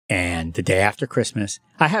and the day after Christmas.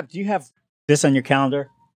 Do you have this on your calendar?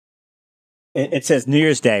 It says New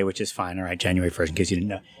Year's Day, which is fine. All right, January 1st, in case you didn't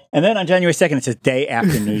know. And then on January 2nd, it says day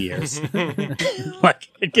after New Year's.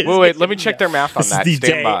 Wait, let me check their math on that. The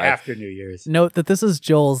Stand day by. after New Year's. Note that this is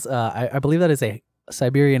Joel's, I believe that is a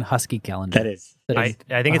Siberian Husky calendar. That is. I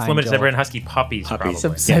think it's limited to Siberian Husky puppies, probably.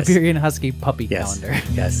 Some Siberian Husky puppy calendar.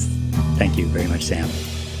 Yes. Thank you very much, Sam,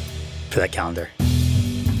 for that calendar.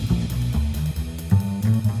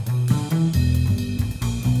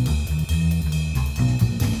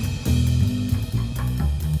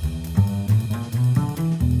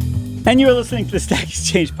 And you are listening to the Stack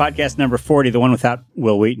Exchange podcast number 40, the one without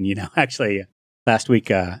Will Wheaton. Actually, last week,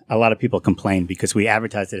 a lot of people complained because we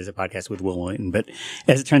advertised it as a podcast with Will Wheaton. But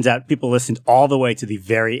as it turns out, people listened all the way to the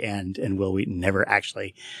very end, and Will Wheaton never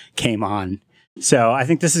actually came on. So I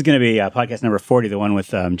think this is going to be podcast number 40, the one with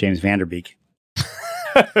James Vanderbeek.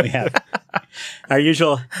 We have our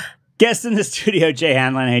usual guest in the studio, Jay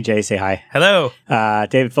Hanlon. Hey, Jay, say hi. Hello.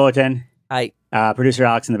 David Fullerton. Hi. Producer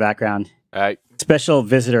Alex in the background. Hi. Special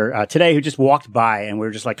visitor today who just walked by, and we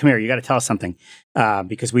were just like, come here, you got to tell us something,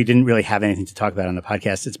 because we didn't really have anything to talk about on the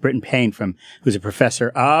podcast. It's Britton Payne, who's a professor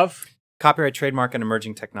of Copyright, Trademark, and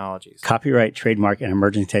Emerging Technologies. Copyright, Trademark, and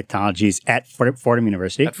Emerging Technologies at Fordham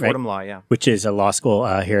University. At Fordham Law, yeah. Which is a law school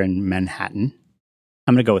here in Manhattan.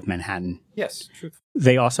 I'm going to go with Manhattan. Yes, truth.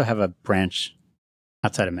 They also have a branch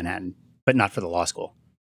outside of Manhattan, but not for the law school.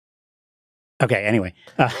 Okay, anyway.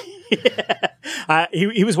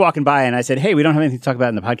 He was walking by, and I said, hey, we don't have anything to talk about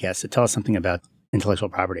in the podcast, so tell us something about intellectual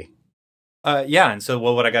property. And so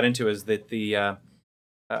what I got into is that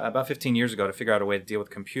about 15 years ago, to figure out a way to deal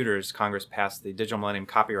with computers, Congress passed the Digital Millennium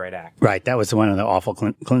Copyright Act. Right, that was one of the awful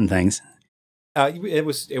Clinton things. It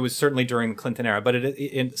was certainly during the Clinton era, but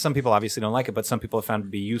some people obviously don't like it, but some people have found it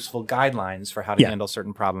to be useful guidelines for how to handle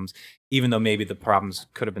certain problems, even though maybe the problems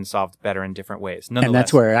could have been solved better in different ways. And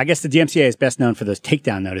that's where, I guess the DMCA is best known for those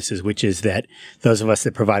takedown notices, which is that those of us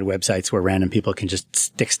that provide websites where random people can just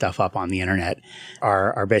stick stuff up on the internet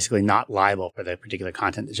are basically not liable for the particular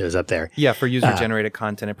content that shows up there. Yeah, for user-generated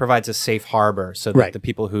content. It provides a safe harbor so that the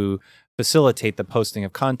people who facilitate the posting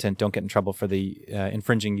of content don't get in trouble for the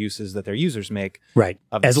infringing uses that their users make. Right.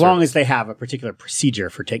 As long as they have a particular procedure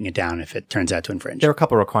for taking it down if it turns out to infringe. There are a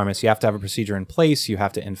couple of requirements. You have to have a procedure in place. You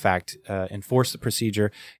have to, in fact, enforce the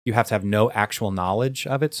procedure. You have to have no actual knowledge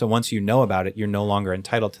of it. So once you know about it, you're no longer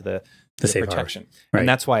entitled to the protection. Right. And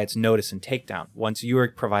that's why it's notice and takedown. Once you are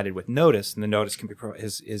provided with notice, and the notice can be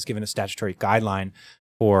is given a statutory guideline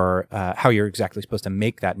for how you're exactly supposed to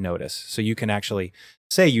make that notice. So you can actually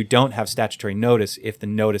say you don't have statutory notice if the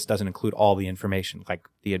notice doesn't include all the information, like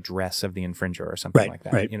the address of the infringer or something like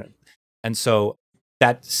that. Right. And so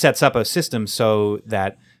that sets up a system so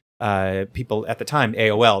that people at the time,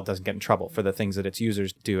 AOL doesn't get in trouble for the things that its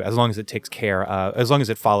users do, as long as it takes care, as long as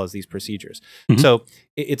it follows these procedures. Mm-hmm. So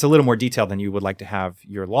it's a little more detailed than you would like to have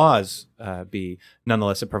your laws be.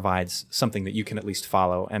 Nonetheless, it provides something that you can at least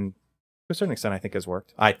follow, and to a certain extent, I think has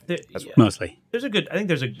worked. Mostly. There's a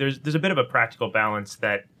bit of a practical balance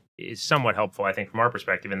that is somewhat helpful, I think, from our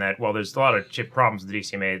perspective, in that, well, there's a lot of problems with the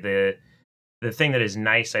DCMA. The thing that is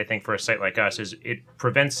nice, I think, for a site like us is it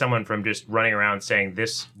prevents someone from just running around saying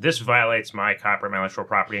this violates my copyright, my intellectual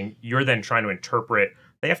property, and you're then trying to interpret.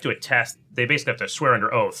 They have to attest. They basically have to swear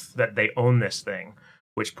under oath that they own this thing,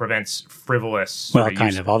 which prevents frivolous. Well,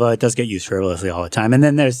 kind of. Although it does get used frivolously all the time. And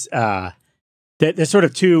then there's sort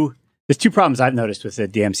of two problems I've noticed with the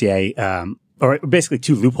DMCA, or basically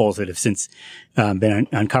two loopholes that have since been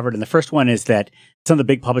uncovered. And the first one is that some of the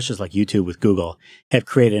big publishers like YouTube with Google have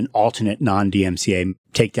created an alternate non-DMCA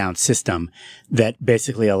takedown system that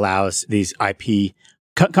basically allows these IP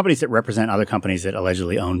companies that represent other companies that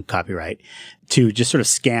allegedly own copyright to just sort of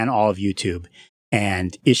scan all of YouTube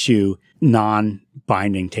and issue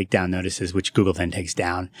non-binding takedown notices, which Google then takes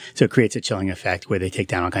down. So it creates a chilling effect where they take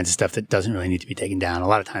down all kinds of stuff that doesn't really need to be taken down. A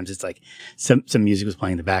lot of times it's like some music was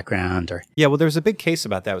playing in the background. Yeah, well, there was a big case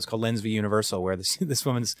about that. It was called Lens v. Universal, where this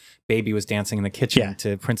woman's baby was dancing in the kitchen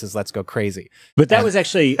to Prince's Let's Go Crazy. But that was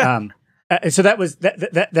actually... so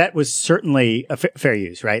that was certainly a fair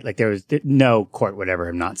use, right? Like there was no court would ever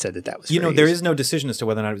have not said that was fair use. There is no decision as to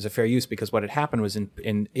whether or not it was a fair use, because what had happened was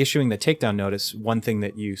in issuing the takedown notice, one thing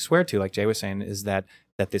that you swear to, like Jay was saying, is that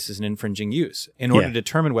this is an infringing use. In order to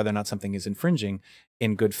determine whether or not something is infringing,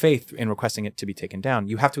 in good faith in requesting it to be taken down,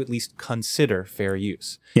 you have to at least consider fair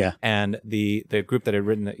use. Yeah. And the group that had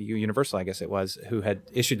written the Universal, I guess it was, who had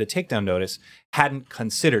issued the takedown notice, hadn't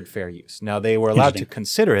considered fair use. Now they were allowed to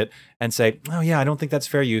consider it and say, "Oh yeah, I don't think that's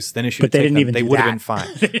fair use." Then issue. But they didn't even. They would have been fine,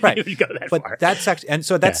 right? Even go that but far. that's actually, and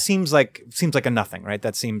so that seems like a nothing, right?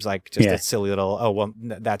 That seems like just a silly little. Oh well,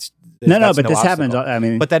 that's no. But no this obstacle. happens. I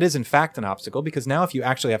mean, but that is in fact an obstacle, because now if you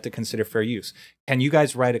actually have to consider fair use, can you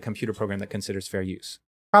guys write a computer program that considers fair use?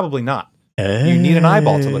 Probably not. You need an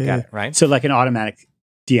eyeball to look at it, right? So like an automatic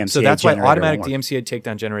DMCA. So that's why automatic won't work. DMCA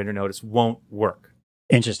takedown generator notice won't work.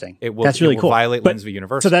 Interesting. It will. That's really cool. Violate Lens v.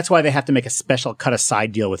 Universal. So that's why they have to make a special cut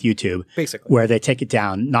aside deal with YouTube, basically, where they take it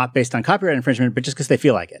down not based on copyright infringement, but just because they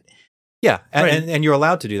feel like it. Yeah, and you're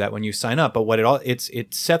allowed to do that when you sign up. But what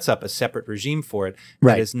it sets up a separate regime for it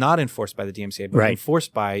that is not enforced by the DMCA, but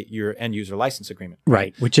enforced by your end user license agreement.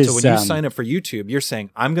 Right. Which is so when you sign up for YouTube, you're saying,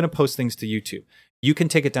 I'm going to post things to YouTube. You can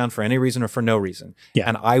take it down for any reason or for no reason,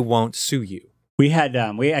 and I won't sue you. We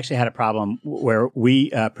actually had a problem where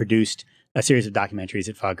we produced a series of documentaries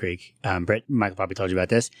at Fog Creek. Michael probably told you about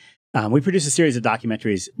this. We produced a series of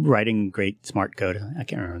documentaries, writing great smart code. I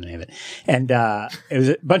can't remember the name of it. And it was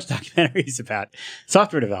a bunch of documentaries about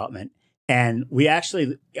software development. And we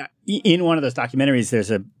actually, in one of those documentaries,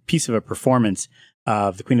 there's a piece of a performance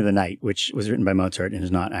of The Queen of the Night, which was written by Mozart and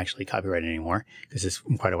is not actually copyrighted anymore because it's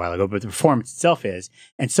from quite a while ago, but the performance itself is.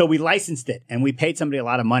 And so we licensed it, and we paid somebody a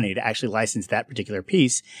lot of money to actually license that particular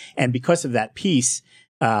piece. And because of that piece,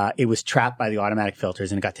 it was trapped by the automatic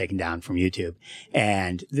filters and it got taken down from YouTube.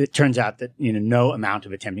 And it turns out that, no amount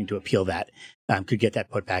of attempting to appeal that could get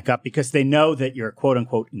that put back up, because they know that you're quote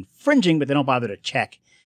unquote infringing, but they don't bother to check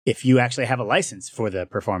if you actually have a license for the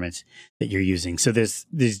performance that you're using. So there's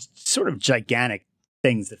sort of gigantic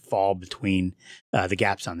things that fall between the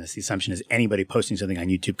gaps on this. The assumption is anybody posting something on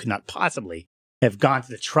YouTube could not possibly have gone to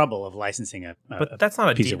the trouble of licensing but that's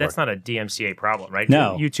not piece of work. That's not a DMCA problem, right?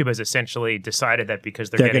 No. YouTube has essentially decided that because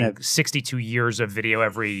they're getting 62 years of video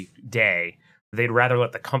every day, they'd rather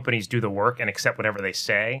let the companies do the work and accept whatever they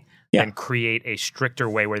say than create a stricter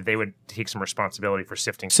way where they would take some responsibility for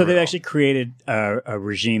sifting so through. They've actually created a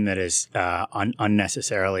regime that is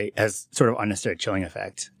unnecessarily, has sort of unnecessary chilling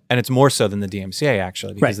effect. And it's more so than the DMCA,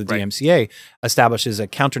 actually, because the DMCA establishes a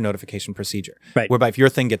counter notification procedure, whereby if your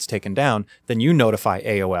thing gets taken down, then you notify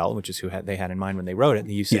AOL, which is who they had in mind when they wrote it.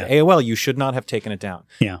 And you said, AOL, you should not have taken it down.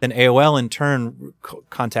 Yeah. Then AOL in turn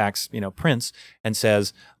contacts, Prince and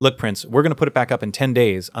says, look, Prince, we're going to put it back up in 10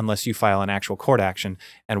 days unless you file an actual court action,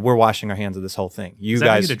 and we're washing our hands of this whole thing. You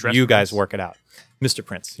guys work it out. Mr.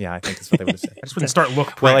 Prince. Yeah, I think that's what they would have said. I just wouldn't start look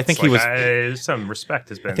Prince. Well, I think he was... some respect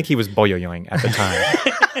has been... I think he was boyoyoing at the time.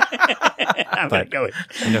 I'm going to go with...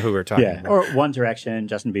 You know who we're talking about. Or One Direction,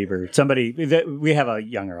 Justin Bieber. Somebody... We have a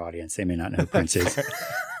younger audience. They may not know who Prince is.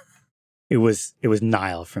 It was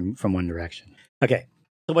Niall from One Direction. Okay.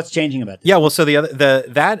 So what's changing about this? Yeah, well, so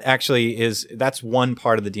that's one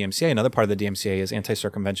part of the DMCA. Another part of the DMCA is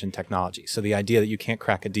anti-circumvention technology. So the idea that you can't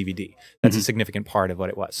crack a DVD, that's a significant part of what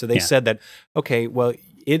it was. So they said that, okay, well,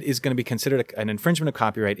 it is going to be considered an infringement of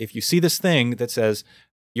copyright if you see this thing that says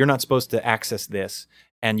you're not supposed to access this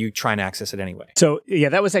and you try and access it anyway. So,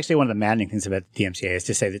 that was actually one of the maddening things about the DMCA, is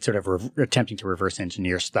to say that sort of attempting to reverse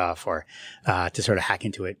engineer stuff or to sort of hack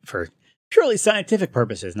into it for purely scientific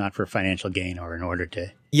purposes, not for financial gain or in order to...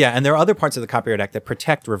 Yeah, and there are other parts of the Copyright Act that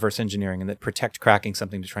protect reverse engineering and that protect cracking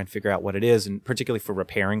something to try and figure out what it is, and particularly for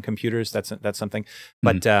repairing computers, that's something.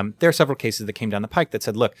 But there are several cases that came down the pike that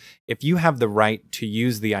said, look, if you have the right to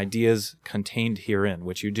use the ideas contained herein,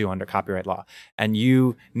 which you do under copyright law, and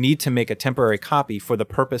you need to make a temporary copy for the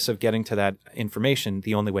purpose of getting to that information,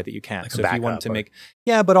 the only way that you can. Like so if you wanted to make...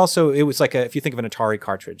 Yeah, but also it was like if you think of an Atari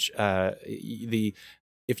cartridge,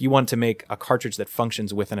 if you want to make a cartridge that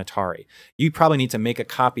functions with an Atari, you probably need to make a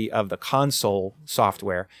copy of the console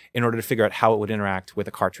software in order to figure out how it would interact with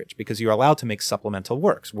a cartridge, because you're allowed to make supplemental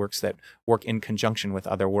works that work in conjunction with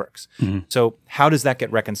other works. So how does that get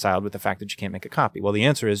reconciled with the fact that you can't make a copy? Well, the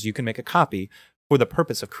answer is you can make a copy for the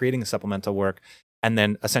purpose of creating a supplemental work and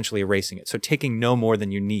then essentially erasing it. So taking no more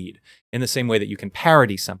than you need, in the same way that you can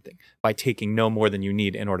parody something by taking no more than you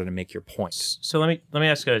need in order to make your point. So let me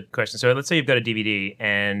ask a question. So let's say you've got a DVD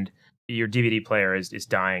and your DVD player is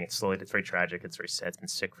dying. It's very tragic. It's very sad. It's been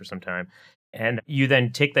sick for some time. And you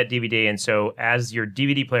then take that DVD, and so as your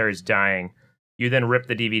DVD player is dying, you then rip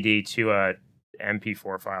the DVD to a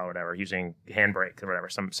MP4 file or whatever, using Handbrake or whatever,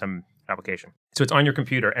 some application. So it's on your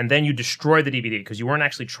computer, and then you destroy the DVD because you weren't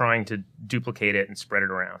actually trying to duplicate it and spread it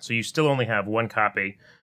around. So you still only have one copy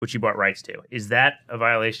which you bought rights to. Is that a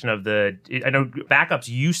violation of the? I know backups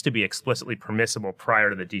used to be explicitly permissible prior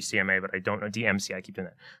to the DCMA, but I don't know DMCA. I keep doing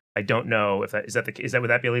that. I don't know if that is that the is that would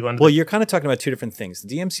that be illegal? Under you're kind of talking about two different things.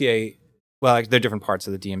 The DMCA, well, they're different parts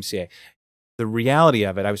of the DMCA. The reality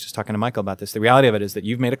of it, I was just talking to Michael about this. The reality of it is that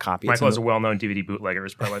you've made a copy. Michael is a well-known DVD bootlegger.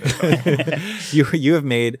 Is probably you have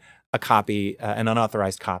made a copy, an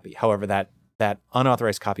unauthorized copy. However, that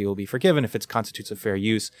unauthorized copy will be forgiven if it constitutes a fair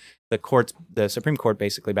use. The Supreme Court,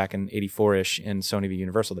 basically back in '84-ish in Sony v.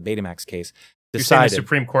 Universal, the Betamax case, decided. You're saying the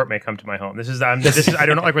Supreme Court may come to my home. This is I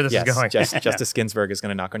don't like where this is going. Justice Ginsburg is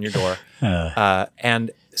going to knock on your door,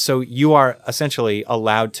 and so you are essentially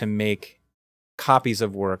allowed to make copies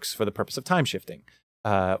of works for the purpose of time shifting.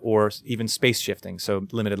 Or even space shifting, so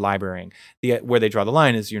limited librarying. Where they draw the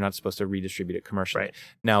line is you're not supposed to redistribute it commercially. Right.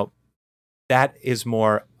 Now, that is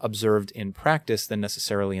more observed in practice than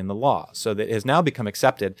necessarily in the law. So that it has now become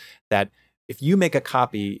accepted that if you make a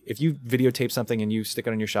copy, if you videotape something and you stick it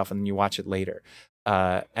on your shelf and then you watch it later,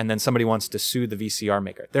 and then somebody wants to sue the VCR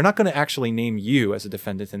maker, they're not going to actually name you as a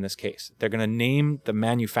defendant in this case. They're going to name the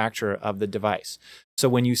manufacturer of the device. So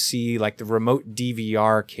when you see like the remote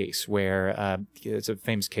DVR case, where it's a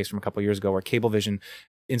famous case from a couple of years ago, where Cablevision,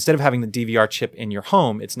 instead of having the DVR chip in your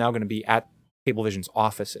home, it's now going to be at Cablevision's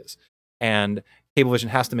offices. And Cablevision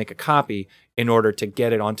has to make a copy in order to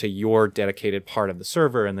get it onto your dedicated part of the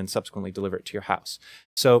server and then subsequently deliver it to your house.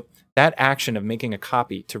 So that action of making a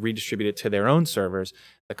copy to redistribute it to their own servers,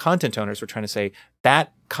 the content owners were trying to say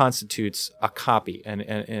that constitutes a copy, and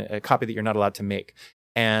a copy that you're not allowed to make.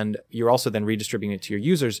 And you're also then redistributing it to your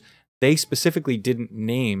users. They specifically didn't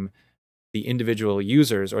name the individual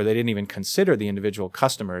users, or they didn't even consider the individual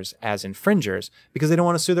customers as infringers because they don't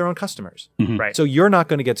want to sue their own customers. Mm-hmm. Right. So you're not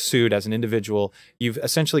going to get sued as an individual. You've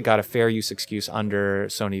essentially got a fair use excuse under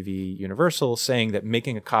Sony v. Universal saying that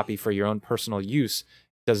making a copy for your own personal use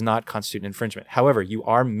does not constitute an infringement. However, you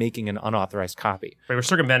are making an unauthorized copy. Right, we're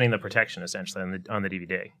circumventing the protection essentially on the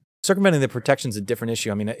DVD. Circumventing the protection is a different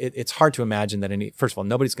issue. I mean, it's hard to imagine that first of all,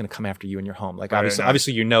 nobody's going to come after you in your home. Like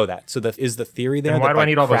obviously you know that. So is the theory there? Then why do I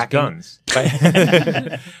need all those guns?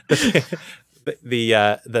 The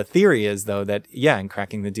theory is though that in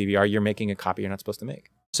cracking the DVR, you're making a copy you're not supposed to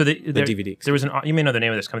make. So the DVD. There was you may know the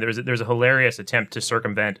name of this company. There was a hilarious attempt to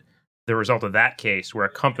circumvent the result of that case, where a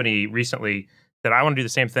company recently said, "I want to do the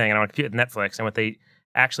same thing, and I want to compete with Netflix." And what they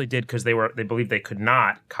actually did, because they believed they could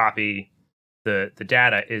not copy the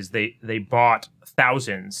data, is they bought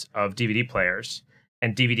thousands of DVD players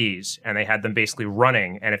and DVDs, and they had them basically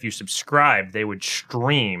running. And if you subscribed, they would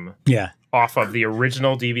stream off of the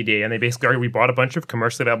original DVD. And they basically argued, we bought a bunch of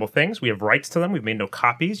commercially available things. We have rights to them. We've made no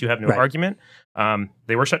copies. You have no argument.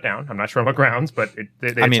 They were shut down. I'm not sure on what grounds, but they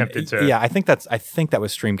attempted to. Yeah, I think that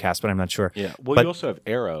was Streamcast, but I'm not sure. Yeah. Well, you also have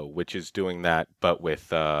Arrow, which is doing that, but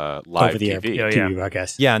with live TV. TV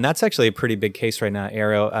broadcast. Yeah, and that's actually a pretty big case right now,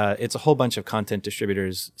 Arrow. It's a whole bunch of content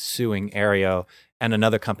distributors suing Arrow and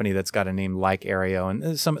another company that's got a name like Arrow.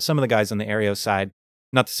 And some of the guys on the Arrow side,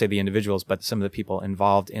 not to say the individuals, but some of the people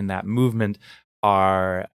involved in that movement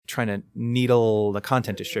are trying to needle the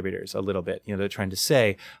content distributors a little bit. They're trying to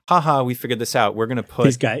say, haha, we figured this out. We're going to put...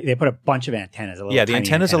 These guys, they put a bunch of antennas. The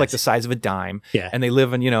antennas are like the size of a dime. Yeah. And they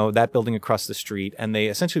live in, that building across the street. And they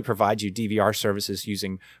essentially provide you DVR services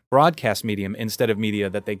using broadcast medium instead of media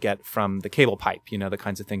that they get from the cable pipe, the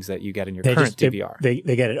kinds of things that you get in your current DVR. They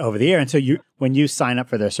get it over the air. And so when you sign up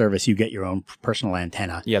for their service, you get your own personal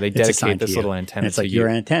antenna. Yeah, they dedicate this little antenna. And it's like your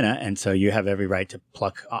antenna. And so you have every right to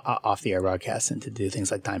pluck off the air broadcasts and to do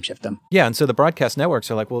things like time shift them. Yeah. And so the broadcast networks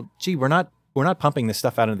are like, well, gee, we're not pumping this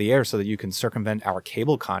stuff out into the air so that you can circumvent our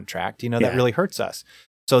cable contract. That really hurts us.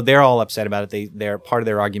 So they're all upset about it. Their part of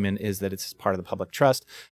their argument is that it's part of the public trust.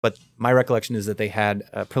 But my recollection is that they had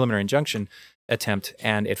a preliminary injunction attempt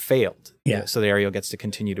and it failed. Yeah. So the Aereo gets to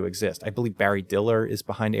continue to exist. I believe Barry Diller is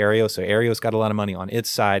behind Aereo. So Aereo's got a lot of money on its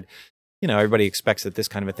side. Everybody expects that this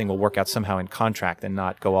kind of a thing will work out somehow in contract and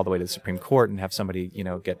not go all the way to the Supreme Court and have somebody,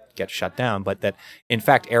 get shut down. But that, in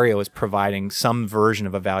fact, Aereo is providing some version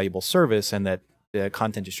of a valuable service and that the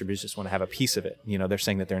content distributors just want to have a piece of it. They're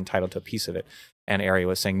saying that they're entitled to a piece of it. And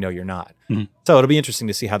Aereo is saying, no, you're not. Mm-hmm. So it'll be interesting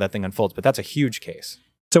to see how that thing unfolds. But that's a huge case.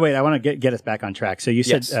 So wait, I want to get us back on track. So you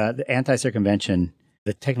said the anti-circumvention...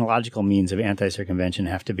 The technological means of anti-circumvention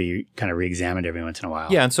have to be kind of re-examined every once in a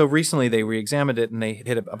while. Yeah, and so recently they re-examined it and they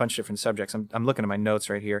hit a bunch of different subjects. I'm looking at my notes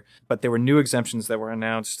right here, but there were new exemptions that were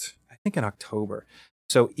announced, I think in October.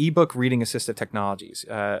 So ebook reading assistive technologies.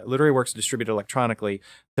 Literary works distributed electronically.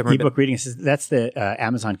 Ebook reading assistive, that's the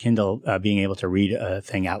Amazon Kindle being able to read a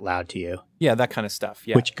thing out loud to you. Yeah, that kind of stuff.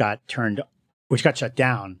 Yeah. Which got shut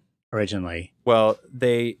down originally? Well,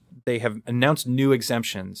 they have announced new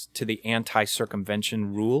exemptions to the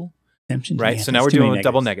anti-circumvention rule, right? So now we're doing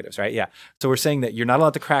double negatives, right? Yeah. So we're saying that you're not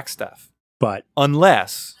allowed to crack stuff, but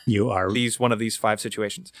unless you are one of these 5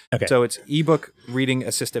 situations. Okay. So it's ebook reading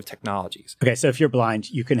assistive technologies. Okay, so if you're blind,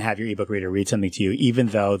 you can have your ebook reader read something to you, even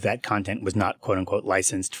though that content was not "quote unquote"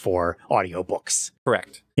 licensed for audiobooks.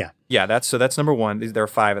 Correct. Yeah. Yeah, that's number 1. There are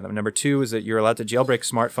 5 of them. Number 2 is that you're allowed to jailbreak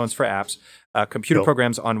smartphones for apps, computer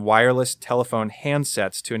programs on wireless telephone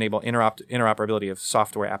handsets to enable interoperability of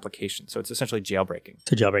software applications. So it's essentially jailbreaking.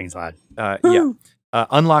 So jailbreaking's allowed. Yeah.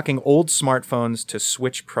 Unlocking old smartphones to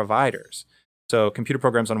switch providers. So computer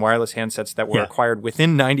programs on wireless handsets that were acquired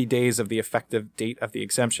within 90 days of the effective date of the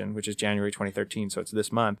exemption, which is January 2013, so it's this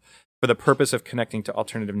month, for the purpose of connecting to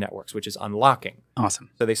alternative networks, which is unlocking. Awesome.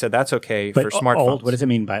 So they said that's okay but for smartphones. Old, what does it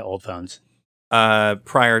mean by old phones?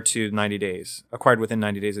 Prior to 90 days, acquired within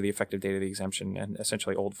 90 days of the effective date of the exemption, and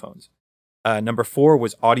essentially old phones. Number 4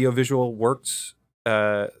 was audiovisual works,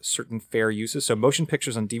 certain fair uses. So motion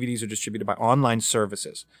pictures on DVDs are distributed by online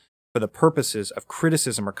services for the purposes of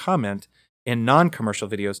criticism or comment in non-commercial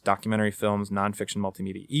videos, documentary films, nonfiction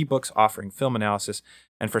multimedia ebooks offering film analysis,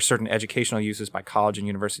 and for certain educational uses by college and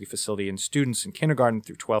university facility and students in kindergarten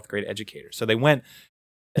through 12th grade educators. So they went.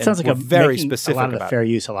 It sounds like very specific a lot of the about fair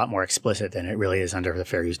use a lot more explicit than it really is under the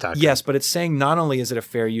fair use doctrine. Yes, but it's saying not only is it a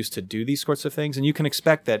fair use to do these sorts of things, and you can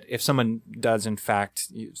expect that if someone does in fact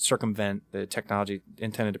circumvent the technology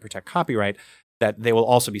intended to protect copyright, that they will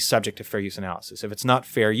also be subject to fair use analysis. If it's not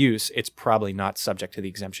fair use, it's probably not subject to the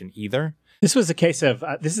exemption either. This was a case of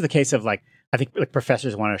like, I think like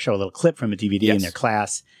professors want to show a little clip from a DVD in their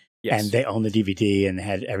class, and they own the DVD and they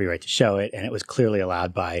had every right to show it, and it was clearly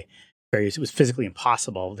allowed by fair use. It was physically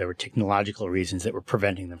impossible. There were technological reasons that were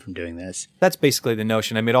preventing them from doing this. That's basically the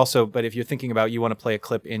notion. I mean, also, but if you're thinking about you want to play a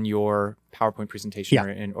clip in your PowerPoint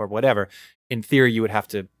presentation or whatever, in theory, you would have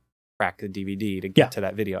to crack the DVD to get to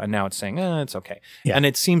that video. And now it's saying, it's okay. Yeah. And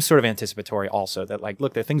it seems sort of anticipatory also that like,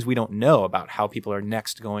 look, there are things we don't know about how people are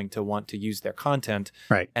next going to want to use their content.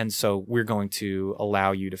 Right. And so we're going to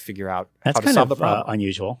allow you to figure out how to solve the problem.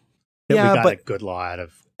 Unusual. That we got a good law out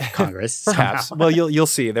of Congress. Perhaps. Well, you'll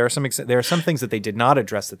see. There are some things that they did not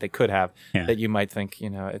address that they could have that you might think,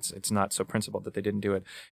 it's not so principled that they didn't do it.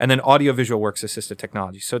 And then audiovisual works assistive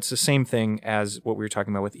technology. So it's the same thing as what we were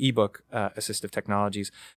talking about with ebook assistive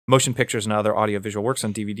technologies. Motion pictures and other audiovisual works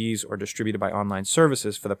on DVDs or distributed by online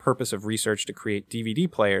services for the purpose of research to create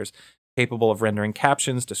DVD players capable of rendering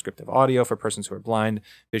captions, descriptive audio for persons who are blind,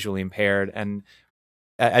 visually impaired, and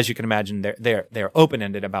as you can imagine, they're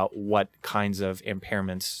open-ended about what kinds of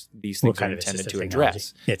impairments these things are intended to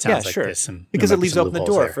address. It sounds like there's some because it leaves open the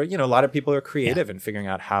door for a lot of people are creative in figuring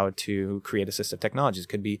out how to create assistive technologies. It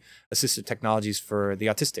could be assistive technologies for the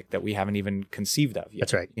autistic that we haven't even conceived of yet.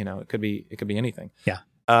 That's right. It could be anything. Yeah.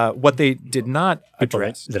 What they did not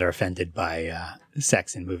address that are offended by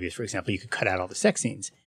sex in movies, for example, you could cut out all the sex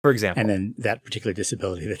scenes. For example. And then that particular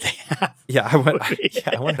disability that they have. Yeah, I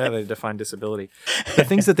wonder how they define disability. The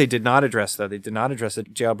things that they did not address, though, they did not address the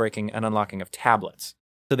jailbreaking and unlocking of tablets.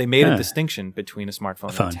 So they made a distinction between a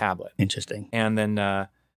smartphone and a tablet. Interesting. And then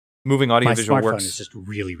moving audiovisual works. My smartphone is just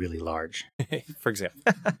really, really large. For example.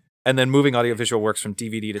 And then moving audiovisual works from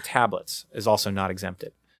DVD to tablets is also not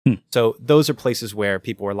exempted. So those are places where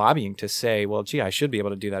people were lobbying to say, well, gee, I should be able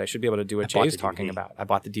to do that. I should be able to do what Jay is talking about. I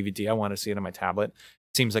bought the DVD. I want to see it on my tablet.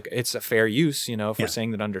 Seems like it's a fair use, if we're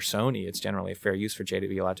saying that under Sony, it's generally a fair use for Jay to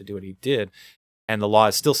be allowed to do what he did. And the law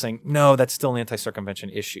is still saying, no, that's still an anti-circumvention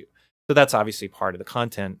issue. So that's obviously part of the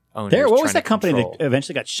content owners. What was that company that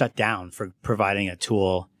eventually got shut down for providing a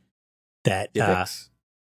tool that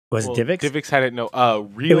was it DivX? DivX had it. No,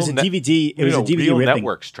 it was a DVD. It was a DVD Real ripping.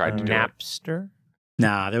 Networks tried to do Napster.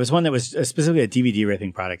 Nah, there was one that was specifically a DVD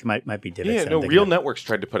ripping product. It might be DivX. Yeah, no, Real Networks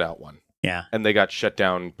tried to put out one. Yeah, and they got shut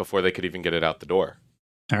down before they could even get it out the door.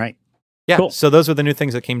 All right. Yeah. Cool. So those were the new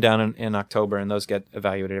things that came down in October, and those get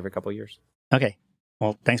evaluated every couple of years. Okay.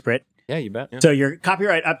 Well, thanks, Britt. Yeah, you bet. Yeah. So your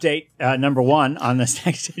copyright update number 1 on the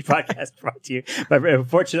Next Stage podcast brought to you, but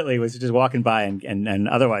unfortunately was just walking by, and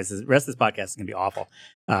otherwise the rest of this podcast is going to be awful.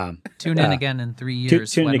 Tune in again in 3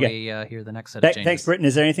 years when we hear the next set of changes. Thanks, Britton.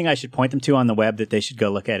 Is there anything I should point them to on the web that they should go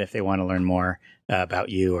look at if they want to learn more about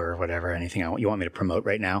you or whatever? Anything you want me to promote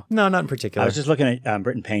right now? No, not in particular. I was just looking at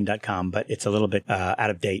BrittonPayne.com, but it's a little bit out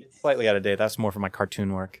of date. Slightly out of date. That's more for my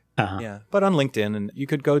cartoon work. Yeah, but on LinkedIn, and you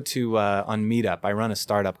could go to on Meetup. I run a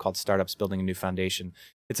startup called Startups Building a New Foundation.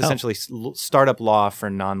 It's essentially startup law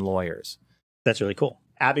for non-lawyers. That's really cool.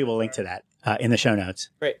 Abby will link to that in the show notes.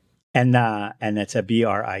 Great. And it's a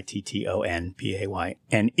BrittonPayne,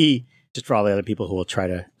 just for all the other people who will try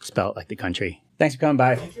to spell it like the country. Thanks for coming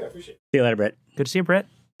by. Thank you. I appreciate it. See you later, Brett. Good to see you, Brett.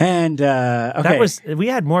 And okay. We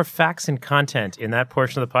had more facts and content in that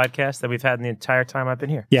portion of the podcast than we've had in the entire time I've been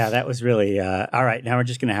here. Yeah, that was really all right. Now we're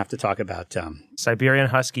just going to have to talk about Siberian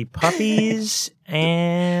Husky puppies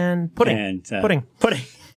and pudding. Pudding.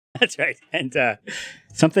 That's right. And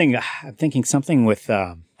something I'm thinking something with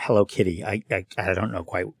Hello Kitty. I don't know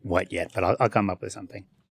quite what yet, but I'll come up with something.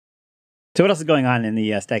 So what else is going on in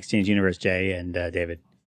the Stack Exchange universe, Jay and David?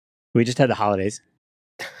 We just had the holidays.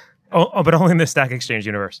 Oh, but only in the Stack Exchange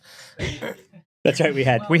universe. That's right.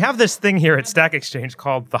 We have this thing here at Stack Exchange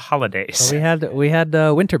called the holidays. So we had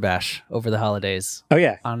Winter Bash over the holidays. Oh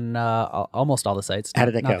yeah, on almost all the sites. How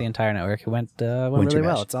did that go? Not the entire network. It went really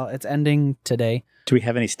well. It's ending today. Do we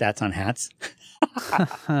have any stats on hats?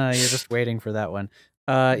 You're just waiting for that one.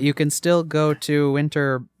 You can still go to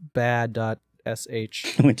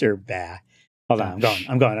winterbad.sh. Winterbad. Hold on,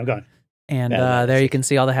 I'm going. And there you can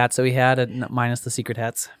see all the hats that we had, minus the secret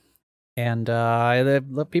hats. And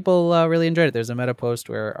the people really enjoyed it. There's a meta post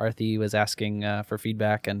where Arthi was asking for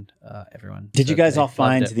feedback, and everyone. Did you guys all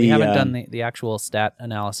find we haven't done the actual stat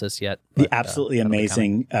analysis yet. The absolutely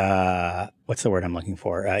amazing, what's the word I'm looking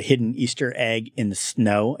for? Hidden Easter egg in the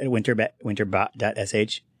snow at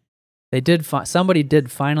winterbot.sh. They did. Somebody did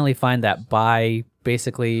finally find that by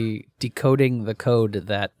basically decoding the code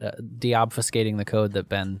that deobfuscating the code that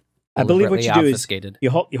Ben. I believe what you do is you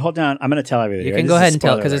hold down. I'm going to tell everybody. You can go ahead and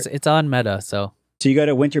tell because it's on meta. So you go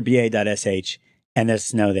to winterba.sh and there's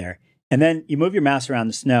snow there, and then you move your mouse around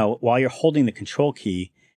the snow while you're holding the control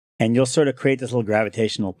key, and you'll sort of create this little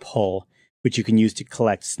gravitational pull, which you can use to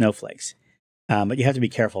collect snowflakes. But you have to be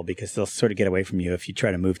careful because they'll sort of get away from you if you try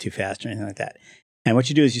to move too fast or anything like that. And what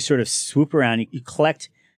you do is you sort of swoop around. You collect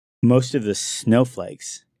most of the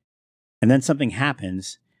snowflakes, and then something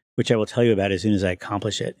happens, which I will tell you about as soon as I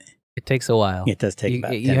accomplish it. It takes a while. It does take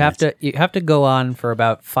about 10 minutes. You have to go on for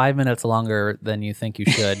about 5 minutes longer than you think you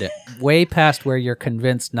should, way past where you're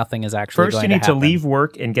convinced nothing is actually First, going to happen. First, you need to leave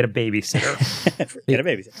work and get a babysitter. Get a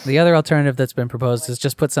babysitter. The other alternative that's been proposed is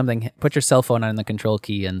just put your cell phone on the control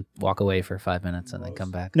key and walk away for 5 minutes and then come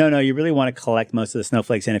back. No, you really want to collect most of the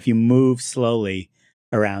snowflakes, and if you move slowly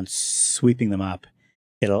around, sweeping them up,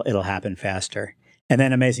 it'll happen faster. And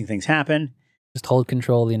then amazing things happen. Just hold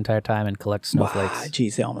control the entire time and collect snowflakes. Wow,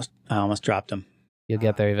 geez, I almost dropped them. You'll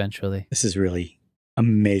get there eventually. This is really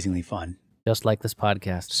amazingly fun. Just like this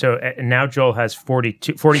podcast. So now Joel has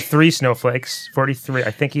 43 snowflakes. 43.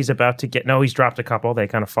 I think he's about to get... No, he's dropped a couple. They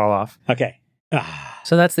kind of fall off. Okay.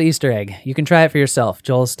 So that's the Easter egg. You can try it for yourself.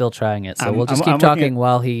 Joel's still trying it. So we'll just keep talking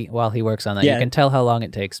while he works on that. Yeah. You can tell how long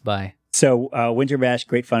it takes by... So Winter Bash,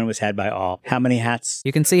 great fun was had by all. How many hats?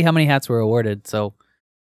 You can see how many hats were awarded. So...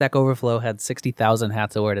 Stack Overflow had 60,000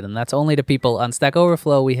 hats awarded, and that's only to people on Stack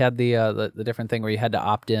Overflow. We had the different thing where you had to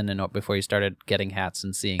opt in and before you started getting hats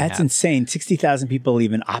and seeing. That's hats. Insane. 60,000 people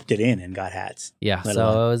even opted in and got hats. Yeah,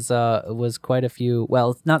 so it was quite a few.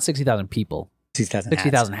 Well, not 60,000 people.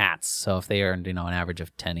 60,000 hats. So if they earned an average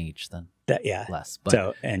of 10 each, then less. But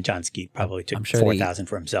so and John Skeet probably took 4,000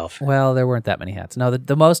 for himself. Well, there weren't that many hats. No,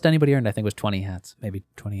 the most anybody earned I think was 20 hats, maybe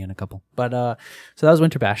 20 and a couple. But so that was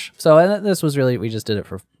Winter Bash. So and this was really we just did it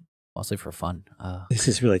mostly for fun. This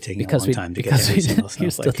is really taking a long time to get every single snowflake.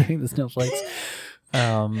 You're still doing the snowflakes.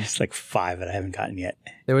 It's like 5 that I haven't gotten yet.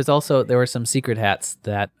 There were some secret hats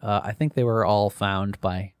that I think they were all found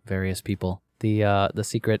by various people. The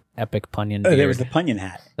secret epic Punyan beard. Oh, there was the Punyan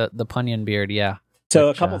hat. The Punyan beard, yeah. So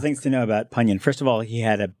a couple things to know about Punyan. First of all, he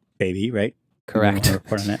had a baby, right? Correct. You want to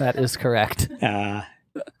report on that? That is correct.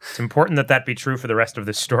 It's important that be true for the rest of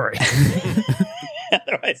this story.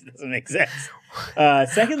 Otherwise, it doesn't make sense.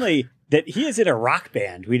 Secondly, that he is in a rock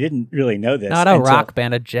band. We didn't really know this. Not a rock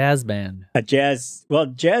band, a jazz band. Jazz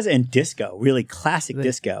and disco, really classic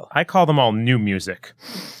disco. I call them all new music.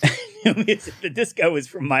 The disco was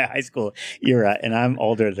from my high school era, and I'm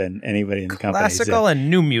older than anybody in the company. Classical and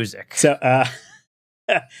new music. So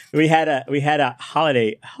we had a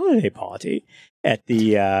holiday party at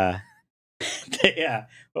the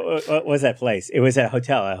what was that place? It was a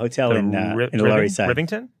hotel in the Lower East Side.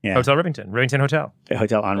 Rivington? Yeah. Hotel Rivington. Rivington Hotel. A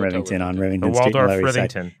hotel on Rivington, on Rivington the Street. Waldorf in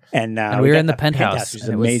Rivington. And we were in the penthouse. It was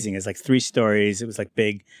amazing. It was like 3 stories. It was like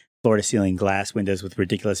big floor-to-ceiling glass windows with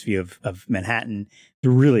ridiculous view of Manhattan. It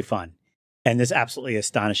was really fun. And this absolutely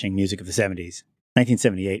astonishing music of the 70s.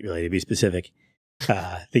 1978, really, to be specific.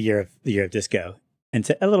 The year of disco. And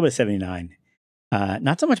a little bit of 79.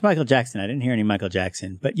 Not so much Michael Jackson. I didn't hear any Michael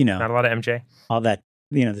Jackson, but not a lot of MJ. All that,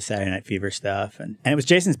 the Saturday Night Fever stuff, and it was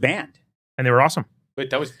Jason's band, and they were awesome.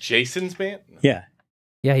 Wait, that was Jason's band? Yeah,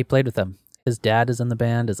 he played with them. His dad is in the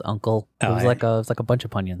band. His uncle. It was like a bunch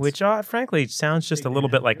of Punions. Which, frankly, sounds just a little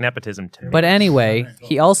bit like nepotism to me. But anyway,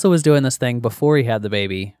 he also was doing this thing before he had the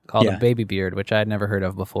baby called a baby beard, which I had never heard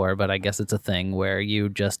of before. But I guess it's a thing where you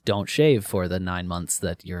just don't shave for the 9 months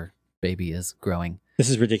that your baby is growing. This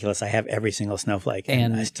is ridiculous. I have every single snowflake,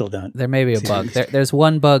 and I still don't. There may be a bug. There's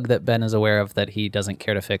one bug that Ben is aware of that he doesn't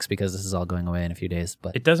care to fix because this is all going away in a few days.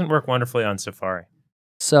 But it doesn't work wonderfully on Safari.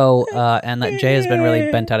 So, and that Jay has been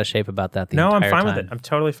really bent out of shape about that the entire time. No, I'm fine with it. I'm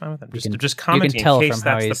totally fine with it. Just commenting you can tell in case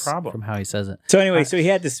from that's the problem. From how he says it. So anyway, he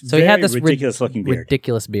had this ridiculous looking beard.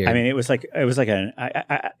 Ridiculous beard. I mean, it was like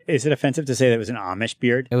is it offensive to say that it was an Amish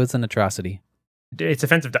beard? It was an atrocity. It's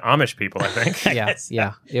offensive to Amish people, I think.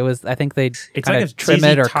 Yeah. It was. I think they kind of trim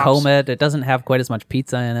it or comb it. It doesn't have quite as much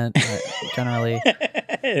pizza in it. Generally,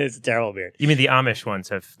 it's a terrible beard. You mean the Amish ones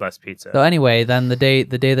have less pizza? So anyway, then the day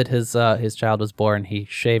that his child was born, he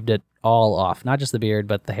shaved it all off, not just the beard,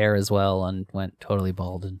 but the hair as well, and went totally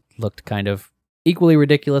bald and looked kind of equally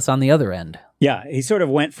ridiculous on the other end. Yeah, he sort of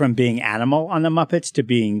went from being Animal on the Muppets to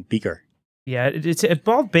being Beaker. Yeah, it's a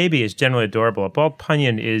bald baby is generally adorable. A bald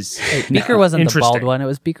Punion is Beaker wasn't the bald one. It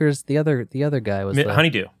was Beaker's the other guy was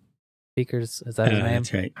Honeydew. Beaker's, is that his name?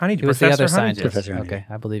 That's right. Honeydew. He was the other Honeydew. scientist. Professor Honeydew. Okay,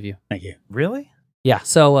 I believe you. Thank you. Really? Yeah.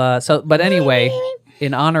 But anyway,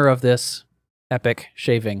 in honor of this epic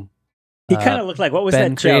shaving, he kind of looked like what was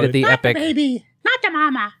Ben that show? created the Not epic the baby, not the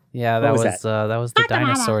mama. Yeah, that was the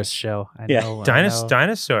Dinosaurs show. I know.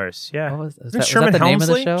 Dinosaurs. Yeah. Was Sherman that the name of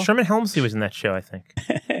the Helmsley? show? Sherman Helmsley was in that show, I think.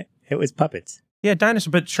 It was puppets. Yeah,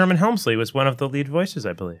 dinosaur. But Sherman Helmsley was one of the lead voices,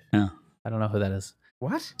 I believe. Oh. I don't know who that is.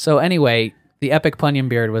 What? So anyway, the epic Punion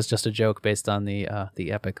beard was just a joke based on the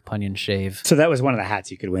epic Punion shave. So that was one of the hats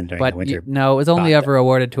you could win during the winter. No, it was only ever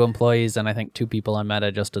awarded to employees and I think 2 people on Meta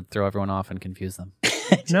just to throw everyone off and confuse them.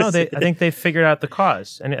 No, I think they figured out the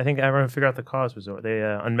cause. And I think everyone figured out the cause was they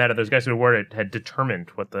on Meta, those guys who awarded it had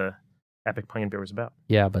determined what the epic Punion beard was about.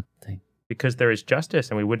 Yeah, but because there is justice,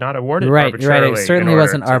 and we would not award it arbitrarily. Right, it certainly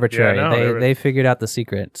wasn't arbitrary. Yeah, they figured out the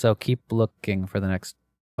secret. So keep looking for the next.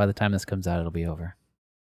 By the time this comes out, it'll be over.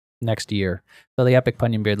 Next year. So the epic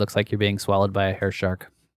Punion beard looks like you're being swallowed by a hair shark.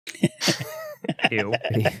 Ew.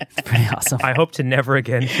 Pretty awesome. I hope to never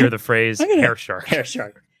again hear the phrase hair shark. Hair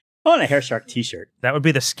shark. I want a hair shark t-shirt. That would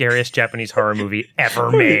be the scariest Japanese horror movie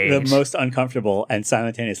ever made. The most uncomfortable and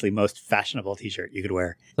simultaneously most fashionable t-shirt you could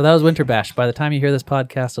wear. So that was Winter Bash. By the time you hear this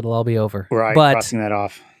podcast, it'll all be over. Right, but crossing that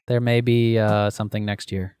off. There may be something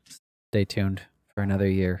next year. Stay tuned for another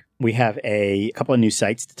year. We have a couple of new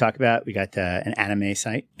sites to talk about. We got an anime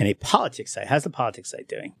site and a politics site. How's the politics site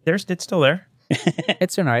doing? It's still there.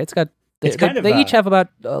 It's doing all right. They each have about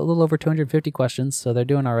a little over 250 questions, so they're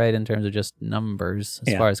doing all right in terms of just numbers.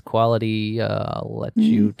 As far as quality, I'll let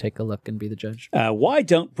you take a look and be the judge. Why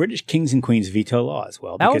don't British kings and queens veto laws?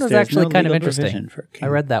 Well, that one was actually kind of legal interesting. I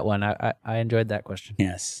read that one. I enjoyed that question.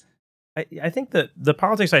 Yes. I think that the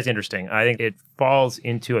politics side is interesting. I think it falls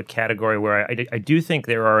into a category where I do think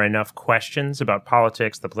there are enough questions about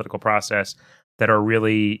politics, the political process, that are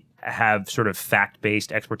really have sort of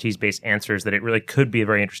fact-based, expertise-based answers that it really could be a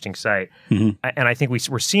very interesting site. Mm-hmm. And I think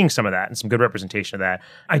we're seeing some of that and some good representation of that.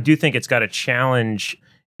 I do think it's got a challenge.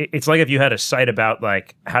 It's like if you had a site about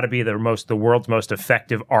like how to be the world's most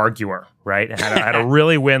effective arguer, right? And how to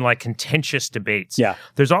really win like contentious debates. Yeah.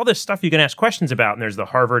 There's all this stuff you can ask questions about, and there's the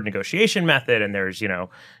Harvard negotiation method, and there's,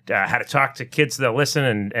 how to talk to kids so they'll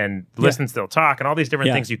listen and listen so they'll talk, and all these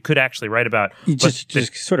different things you could actually write about. You just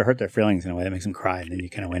sort of hurt their feelings in a way that makes them cry, and then you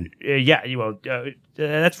kind of win.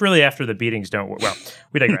 That's really after the beatings don't work. Well,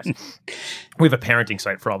 we digress. We have a parenting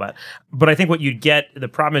site for all that. But I think what you'd get, the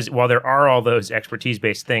problem is, while there are all those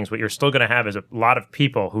expertise-based things, what you're still going to have is a lot of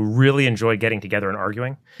people who really enjoy getting together and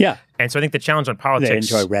arguing. Yeah. And so I think the challenge on politics...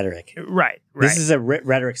 They enjoy rhetoric. Right. This is a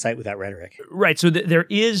rhetoric site without rhetoric. Right. So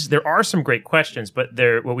there are some great questions, but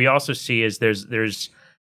what we also see is there's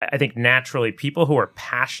I think naturally people who are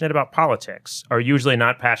passionate about politics are usually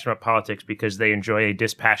not passionate about politics because they enjoy a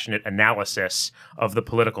dispassionate analysis of the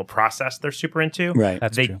political process they're super into. Right.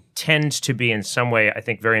 That's true. Tend to be in some way, I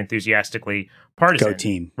think, very enthusiastically partisan. Go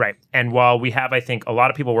team. Right. And while we have, I think, a lot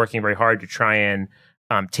of people working very hard to try and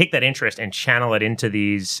take that interest and channel it into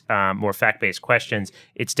these more fact-based questions,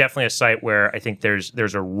 it's definitely a site where I think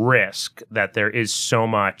there's a risk that there is so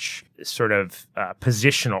much sort of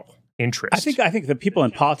positional interest. I think the people in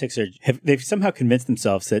politics they've somehow convinced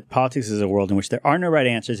themselves that politics is a world in which there are no right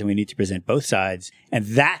answers and we need to present both sides. And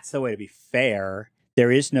that's the way to be fair.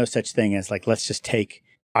 There is no such thing as like, let's just take,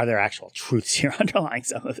 are there actual truths here underlying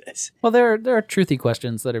some of this? Well, there are truthy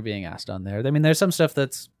questions that are being asked on there. I mean, there's some stuff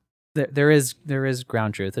that's there is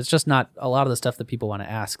ground truth. It's just not a lot of the stuff that people want to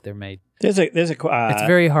ask. It's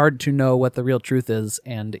very hard to know what the real truth is,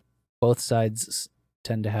 and both sides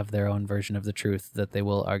tend to have their own version of the truth that they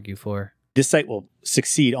will argue for. This site will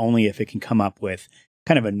succeed only if it can come up with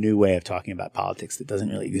kind of a new way of talking about politics that doesn't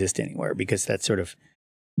really exist anywhere, because that's sort of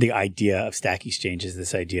the idea of Stack Exchange, is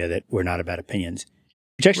this idea that we're not about opinions.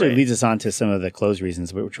 Which actually leads us on to some of the closed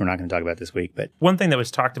reasons, which we're not going to talk about this week. But one thing that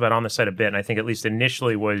was talked about on the site a bit, and I think at least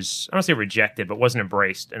initially was, I don't say rejected, but wasn't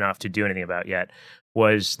embraced enough to do anything about yet,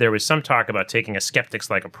 was there was some talk about taking a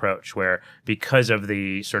skeptics-like approach where, because of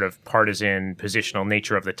the sort of partisan positional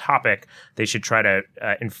nature of the topic, they should try to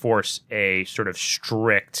enforce a sort of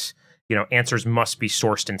strict, answers must be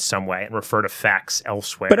sourced in some way and refer to facts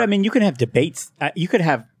elsewhere. But I mean, you can have debates. You could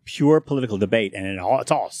have pure political debate, and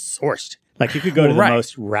it's all sourced. Like, you could go to the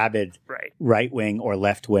most rabid right-wing or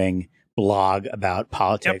left-wing blog about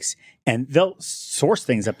politics, and they'll source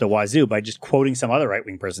things up the wazoo by just quoting some other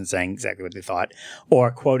right-wing person saying exactly what they thought, or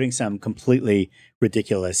quoting some completely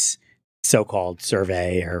ridiculous so-called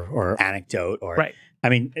survey or anecdote. I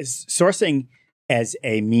mean, sourcing as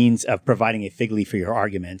a means of providing a fig leaf for your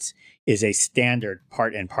arguments is a standard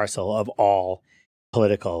part and parcel of all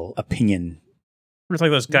political opinion. It's like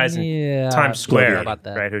those guys in Times Square, about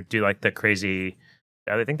that. Right? Who do like the crazy.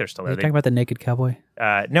 I think they're still there. Are you talking about the naked cowboy?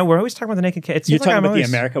 No, we're always talking about the naked cowboy. You're talking about the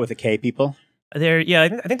America with a K people? I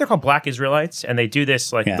think they're called Black Israelites, and they do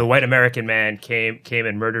this like the white American man came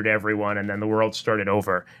and murdered everyone, and then the world started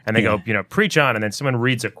over. And they go, preach on, and then someone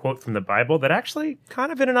reads a quote from the Bible that actually kind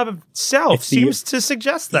of in and of itself seems to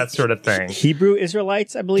suggest that sort of thing. Hebrew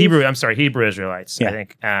Israelites, I believe. Hebrew Israelites, I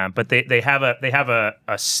think. But they have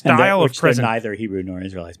a style of presentation. Neither Hebrew nor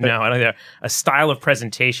Israelites. But no, I know a style of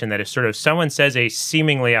presentation that is sort of someone says a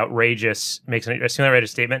seemingly outrageous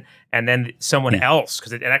statement, and then someone else,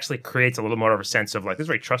 because it actually creates a little more of a sense of like, this is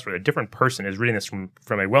very trustworthy. A different person is reading this from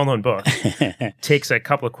a well-known book, takes a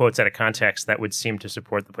couple of quotes out of context that would seem to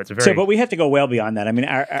support the point. But we have to go well beyond that. I mean,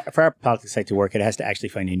 for our politics site to work, it has to actually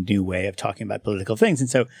find a new way of talking about political things. And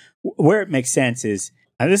so where it makes sense is,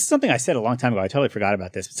 and this is something I said a long time ago. I totally forgot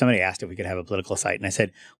about this, but somebody asked if we could have a political site. And I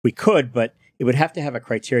said, we could, but it would have to have a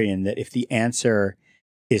criterion that if the answer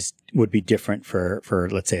would be different for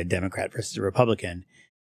let's say, a Democrat versus a Republican,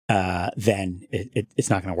 then it's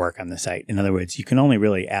not going to work on the site. In other words, you can only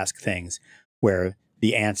really ask things where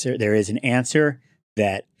there is an answer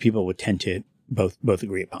that people would tend to both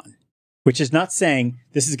agree upon, which is not saying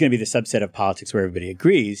this is going to be the subset of politics where everybody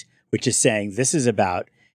agrees, which is saying this is about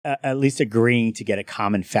at least agreeing to get a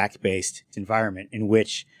common fact-based environment in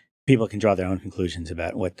which people can draw their own conclusions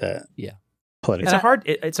about what the politics.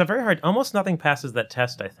 It's a very hard. Almost nothing passes that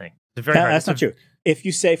test, I think. It's very hard. That's not true. If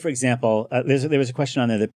you say, for example, there was a question on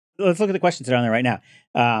there that. Let's look at the questions that are on there right now.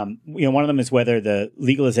 One of them is whether the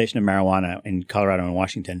legalization of marijuana in Colorado and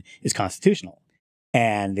Washington is constitutional.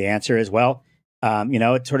 And the answer is, well,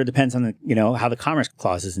 it sort of depends on how the Commerce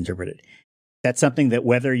Clause is interpreted. That's something that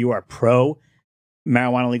whether you are pro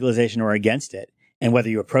marijuana legalization or against it, and whether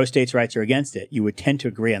you are pro states' rights or against it, you would tend to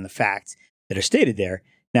agree on the facts that are stated there.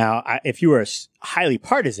 Now, if you were highly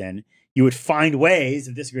partisan, you would find ways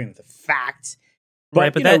of disagreeing with the facts.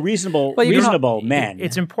 But reasonable men.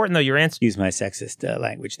 It's important, though, your answer... Use my sexist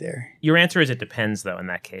language there. Your answer is it depends, though, in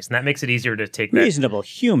that case. And that makes it easier to take that. Reasonable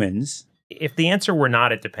humans. If the answer were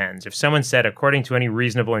not, it depends. If someone said, according to any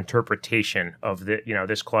reasonable interpretation of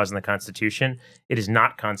this clause in the Constitution, it is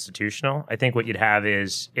not constitutional, I think what you'd have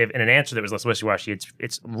is, if in an answer that was less wishy-washy,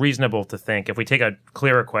 it's reasonable to think, if we take a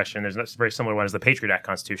clearer question, there's a very similar one, is the Patriot Act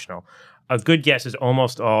constitutional? A good guess is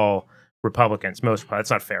almost all... Republicans,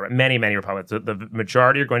 that's not fair, but many Republicans, the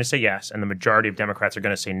majority are going to say yes, and the majority of Democrats are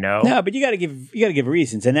going to say no. No, but you got to give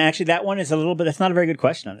reasons, and actually that one is a little bit. That's not a very good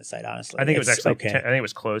question on the site, honestly. I think it was actually okay. I think it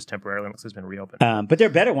was closed temporarily, unless it's been reopened. But there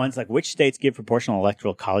are better ones, like which states give proportional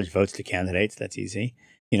electoral college votes to candidates. That's easy.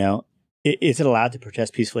 Is it allowed to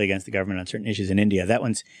protest peacefully against the government on certain issues in India? That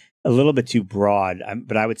one's a little bit too broad,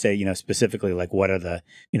 but I would say, specifically, like what are the,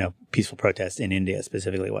 peaceful protests in India,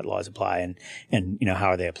 specifically what laws apply and how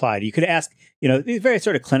are they applied? You could ask, these very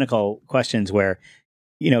sort of clinical questions where,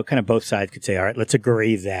 kind of both sides could say, all right, let's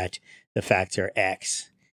agree that the facts are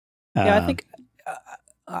X. I think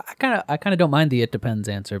I kind of don't mind the "it depends"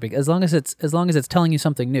 answer, because as long as it's telling you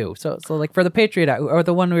something new. So like for the Patriot Act or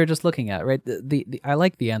the one we were just looking at, right? The I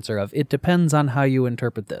like the answer of "it depends on how you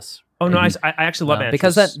interpret this." Oh no, I actually love answers,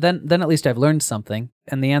 because then at least I've learned something,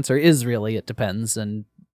 and the answer is really "it depends," and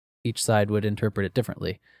each side would interpret it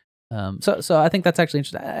differently. So I think that's actually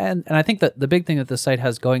interesting, and I think that the big thing that the site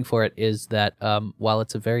has going for it is that while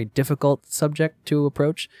it's a very difficult subject to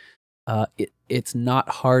approach, it's not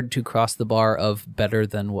hard to cross the bar of better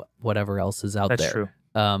than whatever else is out there. That's true.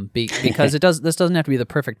 Because this doesn't have to be the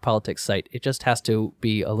perfect politics site. It just has to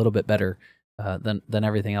be a little bit better than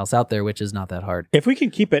everything else out there, which is not that hard. If we can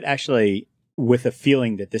keep it actually with a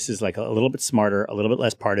feeling that this is like a little bit smarter, a little bit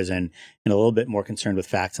less partisan, and a little bit more concerned with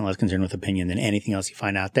facts and less concerned with opinion than anything else you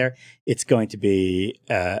find out there, it's going to be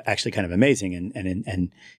actually kind of amazing.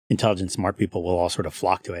 And intelligent, smart people will all sort of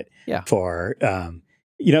flock to it. Yeah. For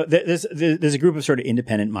there's a group of sort of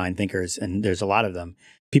independent mind thinkers, and there's a lot of them.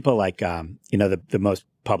 People like the most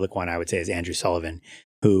public one I would say is Andrew Sullivan,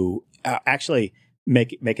 who actually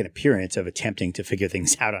make an appearance of attempting to figure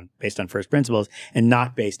things out based on first principles and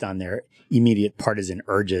not based on their immediate partisan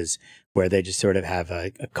urges, where they just sort of have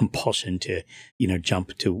a compulsion to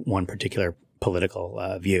jump to one particular political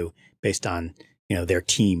view based on their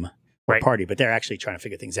team or party, but they're actually trying to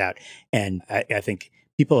figure things out. And I think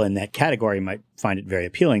people in that category might find it very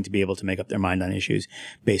appealing to be able to make up their mind on issues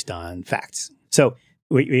based on facts. So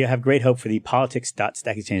we have great hope for the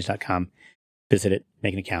politics.stackexchange.com. Visit it,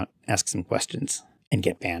 make an account, ask some questions, and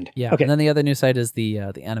get banned. Yeah. Okay. And then the other new site is the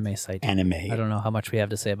anime site. Anime. I don't know how much we have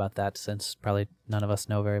to say about that, since probably none of us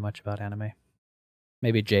know very much about anime.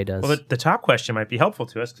 Maybe Jay does. Well, the top question might be helpful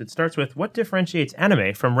to us. It starts with, what differentiates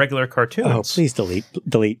anime from regular cartoons? Oh, please delete.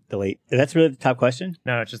 That's really the top question?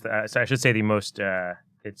 No, it's just I should say the most.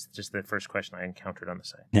 It's just the first question I encountered on the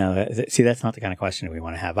site. No, see, that's not the kind of question we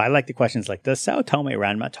want to have. I like the questions like, does Sao Tome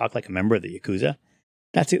Ranma talk like a member of the Yakuza?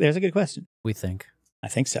 There's a good question. We think. I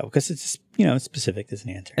think so, because it's it's specific. There's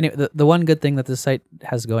an answer. Anyway, the one good thing that this site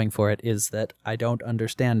has going for it is that I don't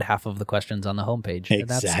understand half of the questions on the homepage. Exactly. And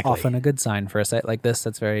that's often a good sign for a site like this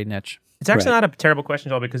that's very niche. It's actually not a terrible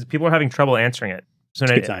question at all, because people are having trouble answering it. So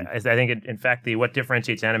it's a good sign. I think, in fact, what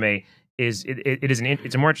differentiates anime is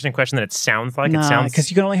it's a more interesting question than it sounds like. It sounds,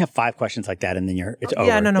 because you can only have 5 questions like that, and then it's over.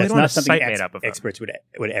 Yeah, no, that's we don't not have a something site made up of them. experts would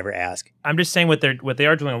ever ask. I'm just saying what they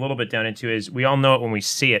are drilling a little bit down into is, we all know it when we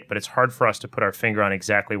see it, but it's hard for us to put our finger on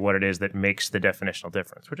exactly what it is that makes the definitional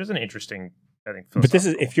difference, which is an interesting, I think. But this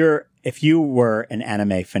is if you were an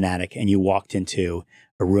anime fanatic and you walked into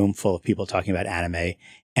a room full of people talking about anime,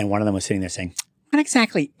 and one of them was sitting there saying, "What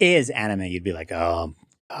exactly is anime?" You'd be like, "Oh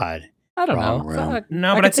God." I don't know.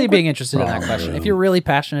 No, I but could see being interested in that wrong question. room. If you're really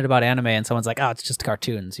passionate about anime and someone's like, "Oh, it's just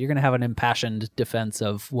cartoons," you're going to have an impassioned defense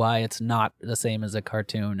of why it's not the same as a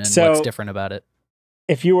cartoon and what's different about it.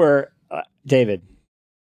 If you were David,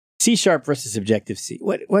 C# versus Objective-C,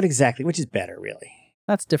 what exactly? Which is better, really?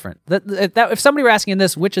 That's different. If somebody were asking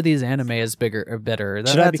this, which of these anime is bigger or better?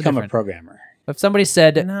 Should I that's become different. a programmer? If somebody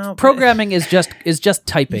said programming is just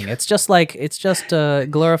typing, it's just a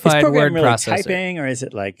glorified word really processor. Typing, or is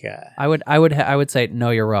it like? I would say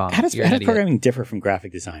no. You're wrong. How does programming differ from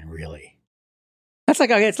graphic design? Really? That's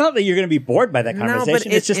like, okay, it's not that you're going to be bored by that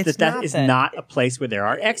conversation. It's just that is not a place where there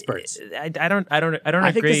are experts. I don't agree.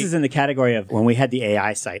 I think this is in the category of when we had the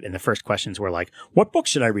AI site, and the first questions were like, "What book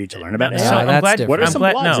should I read to learn about AI?" So what are some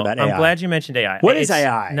blogs about AI? I'm glad you mentioned AI. What is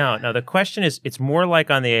AI? No. The question is, it's more like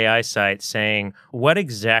on the AI site saying, what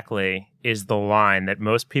exactly is the line that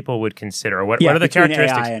most people would consider? What are the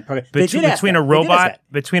characteristics between a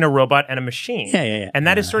robot and a machine? Yeah. And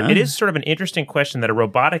that is it is sort of an interesting question that a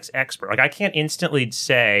robotics expert, like, I can't instantly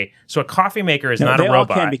say, so a coffee maker is not a robot.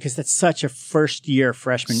 They all can, because that's such a first-year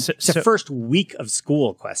freshman. It's a first week of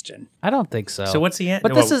school question. I don't think so. So what's the answer?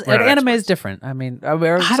 But this is anime is different. I mean, I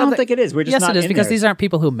don't think it is. We're just yes, not it is, because there. these aren't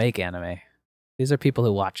people who make anime. These are people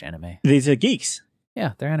who watch anime. These are geeks.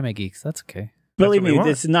 Yeah, they're anime geeks. That's okay. Believe me,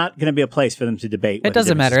 this is not going to be a place for them to debate. It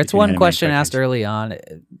doesn't matter. It's one question asked early on.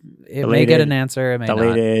 It may get an answer. It may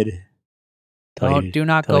not. Do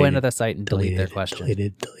not go into the site and delete their question.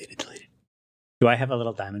 Deleted. Do I have a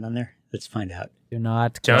little diamond on there? Let's find out. Do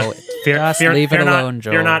not go. Just leave it alone,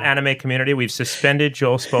 Joel. You're not anime community. We've suspended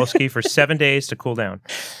Joel Spolsky for 7 days to cool down.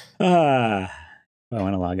 I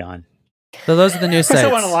want to log on. So those are the new sites.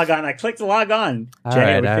 I want to log on. I clicked log on.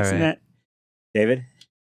 Jenny, are we fixing that? David?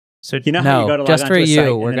 So you know how you go to log just on for to a you,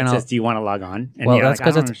 site we're and gonna. It says, "Do you want to log on?" And well, that's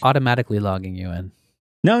because like, it's automatically logging you in.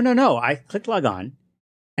 No. I clicked log on,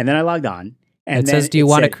 and then I logged on. And it says, "Do you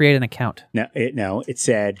want to create an account?" No, it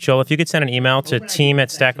said, Joel, if you could send an email to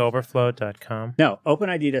team@stackoverflow.com. No,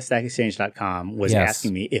 OpenID.stackexchange.com was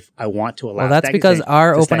asking me if I want to allow. Well, that's because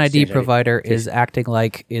our OpenID provider is acting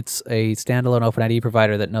like it's a standalone OpenID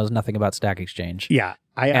provider that knows nothing about Stack Exchange. Yeah.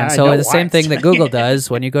 And so the same thing that Google does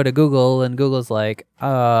when you go to Google and Google's like,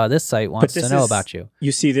 this site wants to know about you.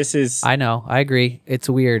 You see, this is... I know. I agree. It's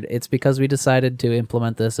weird. It's because we decided to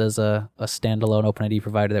implement this as a standalone OpenID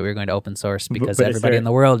provider that we were going to open source because everybody in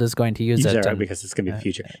the world is going to use it. Because it's going to be the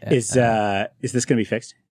future. Is this going to be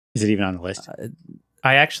fixed? Is it even on the list?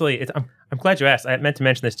 I actually, I'm glad you asked. I meant to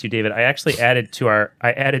mention this to you, David. I actually added to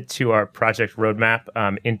our project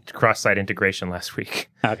roadmap in cross-site integration last week.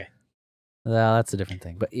 Okay. Well, that's a different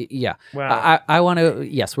thing. But yeah, Wow. I want to,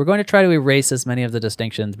 yes, we're going to try to erase as many of the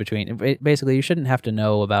distinctions between, basically, you shouldn't have to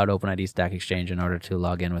know about OpenID Stack Exchange in order to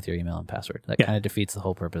log in with your email and password. That kind of defeats the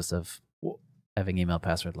whole purpose of having email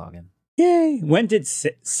password login. Yay. When did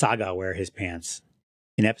Saga wear his pants?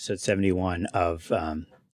 In episode 71 of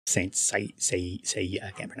Saint Say,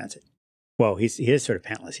 I can't pronounce it. Well, he is sort of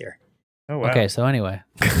pantless here. Oh, wow. Okay, so anyway.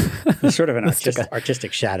 There's sort of an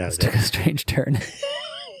artistic shadow. This took a strange turn.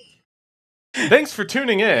 Thanks for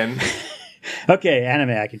tuning in. Okay, anime.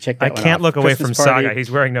 I can check that. I can't look away from Party. Saga.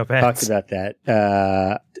 He's wearing no pants. Talked about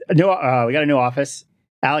that. We got a new office.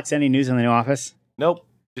 Alex, any news on the new office? Nope.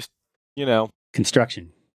 Just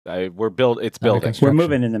Construction. it's building. We're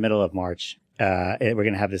moving in the middle of March. We're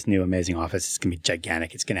going to have this new amazing office. It's going to be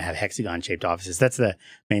gigantic. It's going to have hexagon-shaped offices. That's the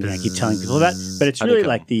main thing I keep telling people about. But it's really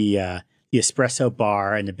like the espresso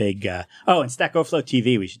bar and the big... and Stack Overflow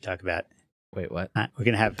TV we should talk about. Wait, what? We're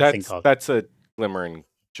going to have a thing called... That's a glimmer in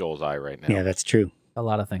Joel's eye right now. Yeah, that's true. A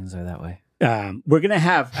lot of things are that way. We're going to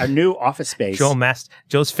have our new office space.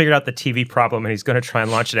 Joel's figured out the TV problem, and he's going to try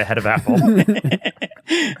and launch it ahead of Apple.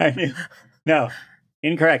 No,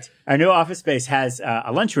 incorrect. Our new office space has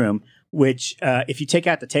a lunchroom, which if you take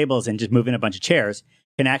out the tables and just move in a bunch of chairs,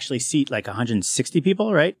 can actually seat like 160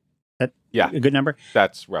 people, right? Yeah. A good number?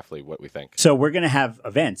 That's roughly what we think. So we're going to have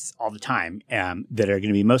events all the time that are going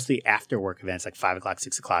to be mostly after-work events, like 5 o'clock,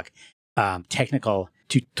 6 o'clock, technical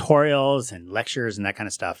tutorials and lectures and that kind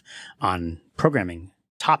of stuff on programming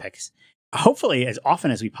topics. Hopefully, as often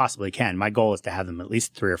as we possibly can. My goal is to have them at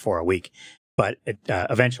least 3 or 4 a week, but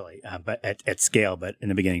eventually, but at scale. But in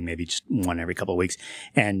the beginning, maybe just one every couple of weeks.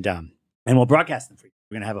 And we'll broadcast them for you.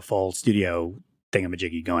 We're going to have a full studio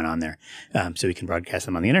thingamajiggy going on there. So we can broadcast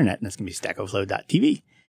them on the internet, and that's going to be stackoverflow.tv.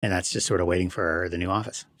 And that's just sort of waiting for the new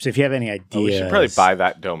office. So if you have any ideas... we should probably buy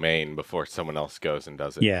that domain before someone else goes and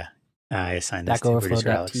does it. Yeah. I assigned this to producer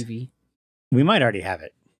Alex. Stackoverflow.tv. We might already have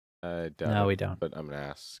it. No, we don't. But I'm going to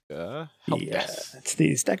ask... yes. It's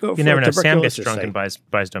the Stack Overflow. You never know. Sam gets tuberculosis drunk site. and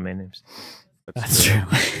buys domain names. That's true.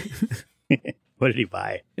 What did he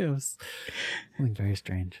buy? It was something very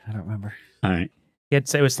strange. I don't remember. All right.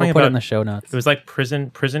 It was something We'll put it about in the show notes. It was like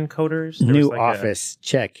prison coders. There New was like office.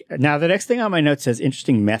 Check. Now, the next thing on my note says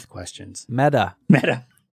interesting meth questions. Meta.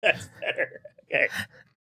 That's better. Okay.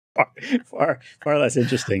 Far less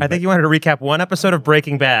interesting. I think you wanted to recap one episode of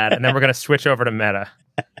Breaking Bad, and then we're going to switch over to Meta.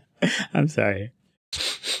 I'm sorry.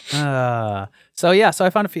 So I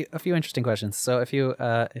found a few interesting questions. So if you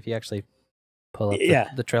actually pull up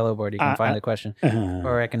the Trello board, you can find the question,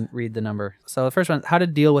 or I can read the number. So the first one: how to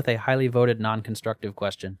deal with a highly voted non-constructive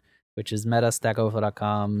question, which is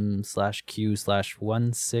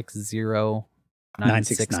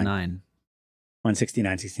meta.stackoverflow.com/q/160969.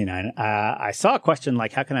 16969. I saw a question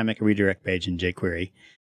like, how can I make a redirect page in jQuery?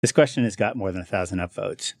 This question has got more than 1,000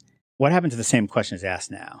 upvotes. What happened to the same question is asked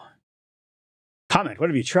now? Comment, what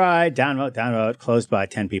have you tried? Downvote, closed by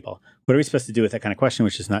 10 people. What are we supposed to do with that kind of question,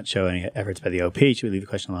 which does not show any efforts by the OP? Should we leave the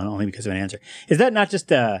question alone only because of an answer? Is that not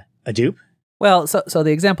just a dupe? Well, so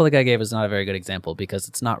the example the guy gave is not a very good example because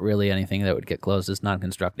it's not really anything that would get closed as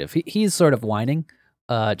non-constructive. He's sort of whining.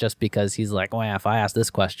 Just because he's like, well, if I ask this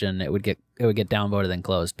question, it would get downvoted and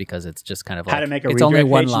closed because it's just kind of like how to make a it's redirect only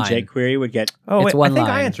one page line. in jQuery would get. Oh, it's wait, one I think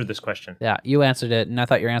line. I answered this question. Yeah, you answered it, and I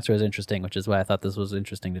thought your answer was interesting, which is why I thought this was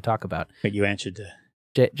interesting to talk about. But you answered the.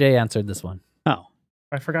 Jay answered this one. Oh,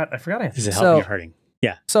 I forgot. I answered. Is it helping or hurting?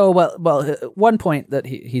 Yeah. So well, one point that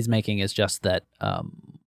he's making is just that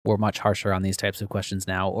we're much harsher on these types of questions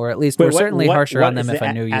now, or at least we're certainly harsher on them if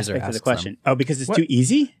a new user asks the question. them. Oh, because it's too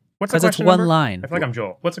easy. What's the Because question it's one number? line. I feel like I'm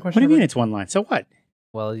Joel. What's the question? What do you mean number? it's one line? So what?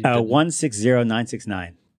 Well, 160969.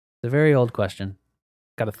 It's a very old question.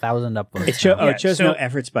 Got 1,000 upvotes. It shows no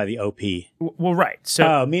efforts by the OP. Well, right.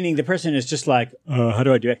 So, meaning the person is just like, how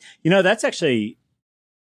do I do it? That's actually,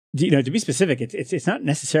 to be specific, it's not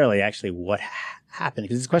necessarily actually what happened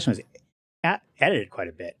because this question was edited quite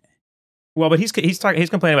a bit. well, but he's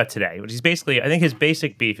complaining about today. But he's basically, I think his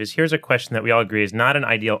basic beef is here's a question that we all agree is not an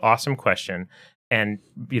ideal, awesome question, and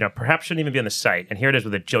perhaps shouldn't even be on the site. And here it is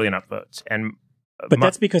with a jillion upvotes. And But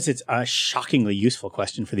that's because it's a shockingly useful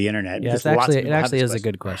question for the internet. Yeah, it actually is a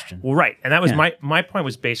good question. Well, right. And that was my point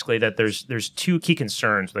was basically that there's two key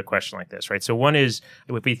concerns with a question like this, right? So one is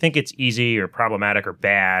if we think it's easy or problematic or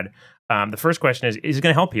bad, The first question is it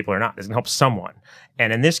going to help people or not? Is it going to help someone?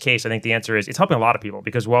 And in this case, I think the answer is it's helping a lot of people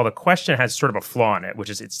because while the question has sort of a flaw in it, which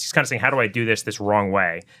is it's just kind of saying, how do I do this wrong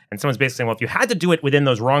way? And someone's basically saying, well, if you had to do it within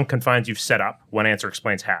those wrong confines you've set up, one answer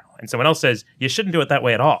explains how. And someone else says, you shouldn't do it that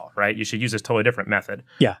way at all, right? You should use this totally different method.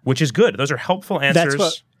 Yeah. Which is good. Those are helpful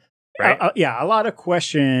answers. Right? A lot of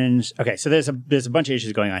questions. Okay, so there's a bunch of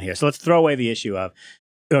issues going on here. So let's throw away the issue of,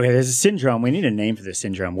 okay, there's a syndrome. We need a name for this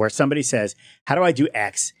syndrome where somebody says, how do I do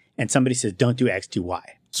X? And somebody says, don't do X, do Y.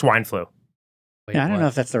 Swine flu. Yeah, I don't know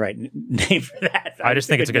if that's the right name for that. I just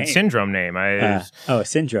think it's a good syndrome name. A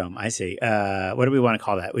syndrome. I see. What do we want to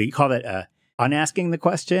call that? We call that unasking the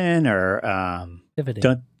question or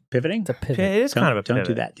pivoting. Pivoting? It's a pivot. It is kind of a pivot. Don't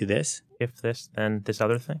do that, do this. If this, then this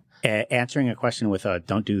other thing. Answering a question with a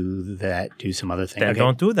don't do that, do some other thing. Then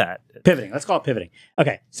don't do that. Pivoting. Let's call it pivoting.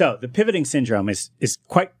 Okay, so the pivoting syndrome is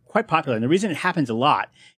quite popular. And the reason it happens a lot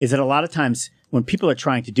is that a lot of times when people are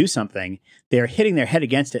trying to do something, they're hitting their head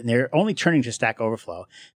against it and they're only turning to Stack Overflow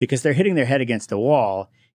because they're hitting their head against the wall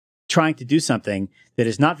trying to do something that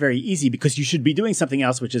is not very easy because you should be doing something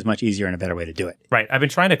else which is much easier and a better way to do it. Right. I've been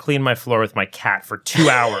trying to clean my floor with my cat for 2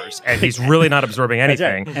 hours and he's really not absorbing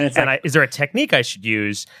anything. That's right. Is there a technique I should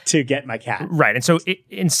use to get my cat? Right. And so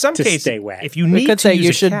in some cases, stay wet. If you need to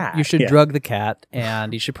use a cat, you should drug the cat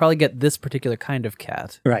and you should probably get this particular kind of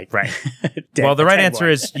cat. Right. Well, the right answer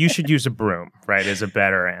is you should use a broom, right, is a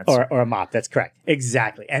better answer. Or a mop. That's correct.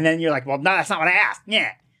 Exactly. And then you're like, well, no, that's not what I asked.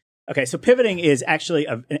 Yeah. Okay, so pivoting is actually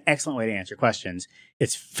an excellent way to answer questions.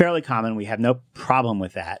 It's fairly common. We have no problem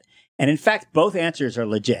with that. And in fact, both answers are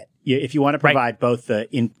legit. If you want to provide both the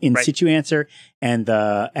in situ answer and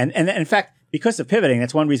in fact, because of pivoting,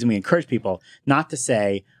 that's one reason we encourage people not to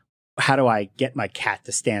say, how do I get my cat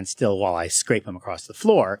to stand still while I scrape him across the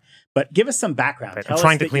floor? But give us some background. Right. I'm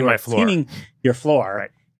trying to clean my floor. Cleaning your floor.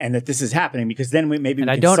 Right. And that this is happening because then we can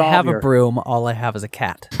I don't have a broom. All I have is a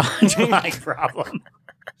cat. Underlying problem.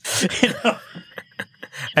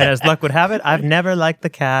 And as luck would have it, I've never liked the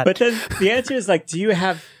cat. But then the answer is like, do you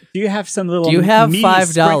have some little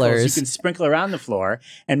 $5 you can sprinkle around the floor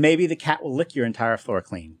and maybe the cat will lick your entire floor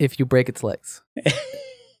clean if you break its legs.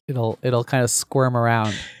 It'll kind of squirm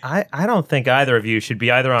around. I don't think either of you should be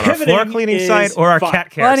either on our floor cleaning site or our cat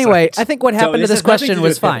care Well, anyway, site. I think what happened to this question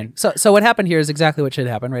was fine. So what happened here is exactly what should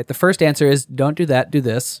happen, right? The first answer is don't do that, do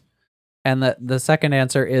this. And the second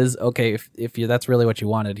answer is, okay, if that's really what you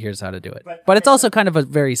wanted, here's how to do it. But it's also kind of a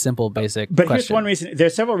very simple, basic question. But here's one reason.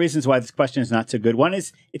 There's several reasons why this question is not so good. One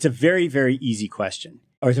is it's a very, very easy question,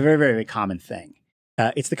 or it's a very, very, very common thing.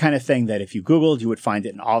 It's the kind of thing that if you Googled, you would find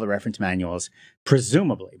it in all the reference manuals,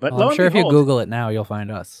 presumably. But I'm sure if you Google it now, you'll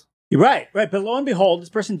find us. Right. But lo and behold, this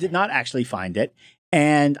person did not actually find it.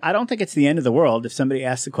 And I don't think it's the end of the world if somebody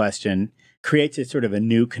asks the question, creates a sort of a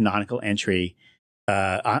new canonical entry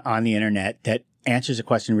on the internet that answers a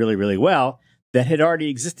question really, really well that had already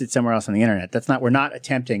existed somewhere else on the internet. We're not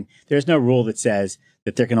attempting, there's no rule that says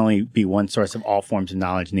that there can only be one source of all forms of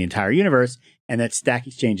knowledge in the entire universe, and that Stack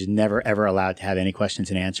Exchange is never, ever allowed to have any questions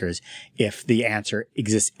and answers if the answer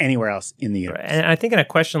exists anywhere else in the universe. And I think in a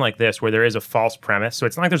question like this, where there is a false premise, so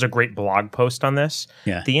it's not like there's a great blog post on this.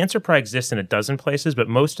 Yeah. The answer probably exists in a dozen places, but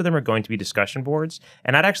most of them are going to be discussion boards.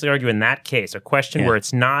 And I'd actually argue in that case, a question where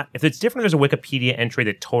it's not, if it's different, there's a Wikipedia entry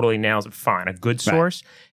that totally nails it, fine, a good source.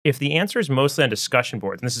 Right. If the answer is mostly on discussion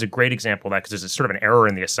boards, and this is a great example of that because there's a sort of an error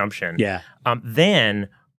in the assumption, then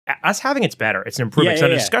us having it's better. It's an improvement. So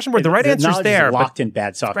on a discussion board, the right answer's there. Is locked in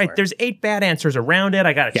bad software. Right. There's 8 bad answers around it.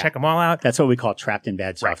 I got to check them all out. That's what we call trapped in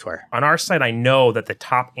bad software. Right. On our site, I know that the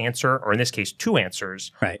top answer, or in this case, 2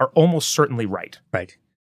 answers, are almost certainly right. Right.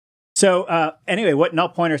 So anyway, what Null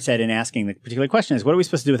Pointer said in asking the particular question is, what are we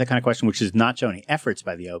supposed to do with that kind of question which does not show any efforts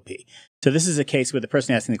by the OP? So this is a case where the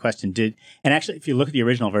person asking the question did, and actually, if you look at the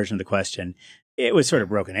original version of the question, it was sort of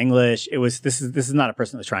broken English. It was this is not a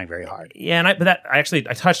person that was trying very hard. Yeah, and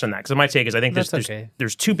I touched on that because my take is I think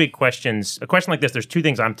there's 2 big questions. A question like this, there's 2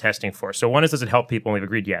 things I'm testing for. So one is, does it help people? And we've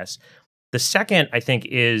agreed yes. The second, I think,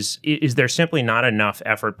 is there simply not enough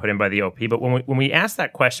effort put in by the OP? But when we ask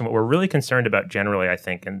that question, what we're really concerned about generally, I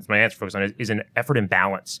think, and my answer focuses on is an effort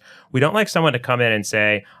imbalance. We don't like someone to come in and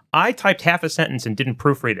say, I typed half a sentence and didn't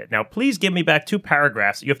proofread it. Now, please give me back 2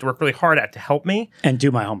 paragraphs that you have to work really hard at to help me. And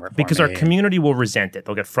do my homework. Because our community will resent it.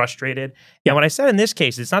 They'll get frustrated. Yeah. And what I said in this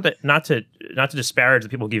case, it's not to disparage the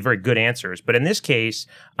people who give very good answers, but in this case,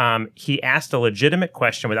 he asked a legitimate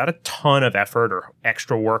question without a ton of effort or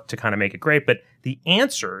extra work to kind of make it great, but the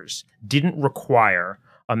answers didn't require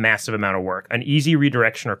a massive amount of work. An easy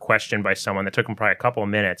redirection or question by someone that took him probably a couple of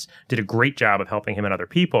minutes did a great job of helping him and other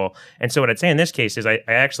people. And so what I'd say in this case is I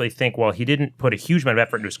actually think, while he didn't put a huge amount of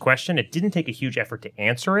effort into his question, it didn't take a huge effort to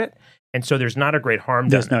answer it. And so there's not a great harm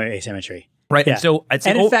done. There's no asymmetry. Right. Yeah. And so I'd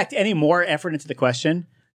say, in fact, any more effort into the question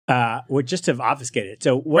would just have obfuscated it.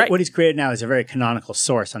 So what he's created now is a very canonical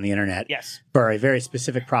source on the internet for a very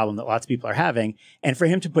specific problem that lots of people are having. And for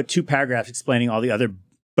him to put 2 paragraphs explaining all the other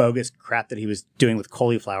bogus crap that he was doing with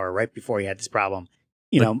cauliflower right before he had this problem,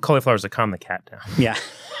 cauliflower's to calm the cat down. Yeah.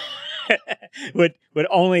 would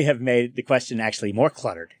only have made the question actually more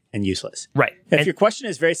cluttered and useless. Right. If your question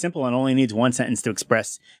is very simple and only needs 1 sentence to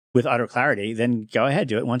express with utter clarity, then go ahead,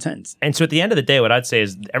 do it 1 sentence. And so at the end of the day, what I'd say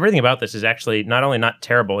is everything about this is actually not only not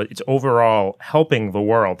terrible, it's overall helping the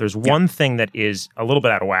world. There's one thing that is a little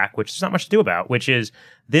bit out of whack, which there's not much to do about, which is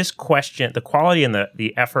this question, the quality and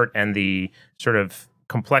the effort and the sort of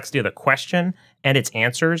complexity of the question and its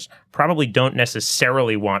answers probably don't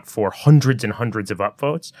necessarily want for hundreds and hundreds of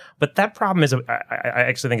upvotes. But that problem is, I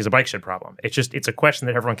actually think, is a bike shed problem. It's a question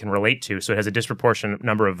that everyone can relate to. So it has a disproportionate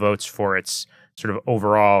number of votes for its sort of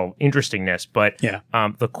overall interestingness. But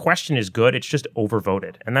the question is good. It's just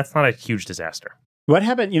overvoted. And that's not a huge disaster. What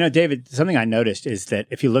happened, David, something I noticed is that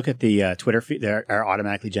if you look at the Twitter feed, there are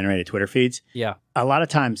automatically generated Twitter feeds. Yeah. A lot of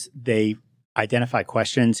times they identify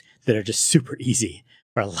questions that are just super easy,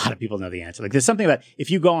 where a lot of people know the answer. Like, there's something about,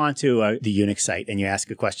 if you go onto the Unix site and you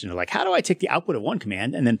ask a question of like, how do I take the output of one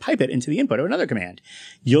command and then pipe it into the input of another command?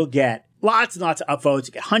 You'll get lots and lots of upvotes.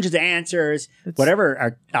 You get hundreds of answers. Whatever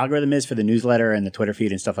our algorithm is for the newsletter and the Twitter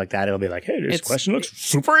feed and stuff like that, it'll be like, hey, this question looks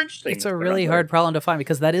super interesting. It's a really hard problem to find,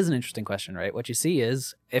 because that is an interesting question, right? What you see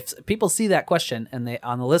is, if people see that question and they,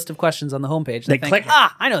 on the list of questions on the homepage, they think, click it.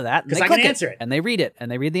 I know that. Because I can answer it. And they read it,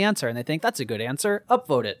 and they read the answer, and they think, that's a good answer,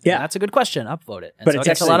 upvote it. Yeah. And that's a good question, upvote it. And but so it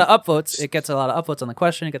gets a lot of upvotes. It gets a lot of upvotes on the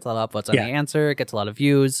question. It gets a lot of upvotes on the answer. It gets a lot of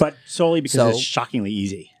views. But solely because it's shockingly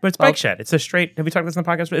easy. But it's bike shed. It's a straight, have we talked about this on the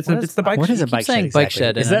podcast? It's the bike shed. What is a bike shed? Bike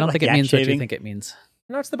shed, and I don't think it means what you shaving? think it means.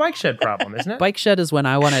 No, it's the bike shed problem, isn't it? Bike shed is when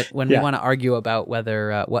we want to argue about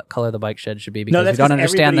whether what color the bike shed should be, because we don't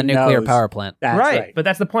understand the nuclear power plant. That's right. But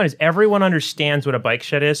that's the point, is everyone understands what a bike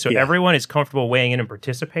shed is, so everyone is comfortable weighing in and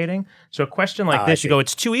participating. So a question like this, you go,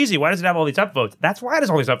 it's too easy. Why does it have all these upvotes? That's why it has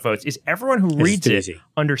all these upvotes, is everyone who reads it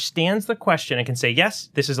understands the question and can say, yes,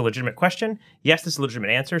 this is a legitimate question. Yes, this is a legitimate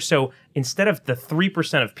answer. So instead of the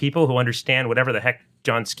 3% of people who understand whatever the heck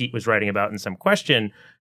John Skeet was writing about in some question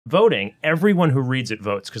voting, everyone who reads it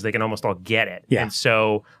votes, because they can almost all get it. Yeah. And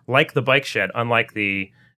so, like the bike shed, unlike the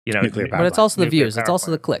nuclear power but it's also the nuclear views, it's power also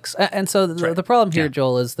plant. the clicks. And so the problem here,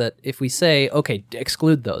 Joel, is that if we say, okay,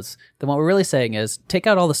 exclude those, then what we're really saying is take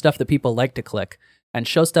out all the stuff that people like to click and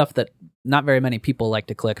show stuff that not very many people like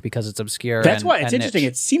to click because it's obscure. That's why it's and interesting.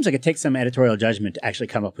 niche. It seems like it takes some editorial judgment to actually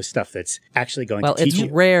come up with stuff that's actually going to teach you.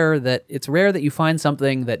 It's rare that you find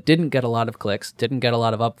something that didn't get a lot of clicks, didn't get a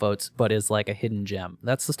lot of upvotes, but is like a hidden gem.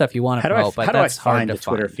 That's the stuff you want to promote, but that's hard to find.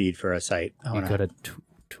 Twitter feed for a site? You go to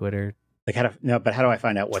Twitter. Like how do I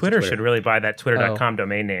find out what Twitter should really buy that twitter.com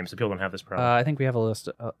domain name so people don't have this problem. I think we have a list.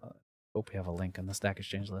 Hope we have a link on the Stack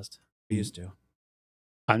Exchange list. We used to.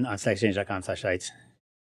 On stackexchange.com/sites.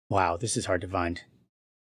 Wow, this is hard to find.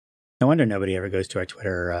 No wonder nobody ever goes to our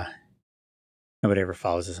Twitter. Nobody ever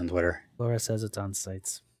follows us on Twitter. Laura says it's on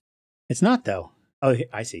sites. It's not, though. Oh,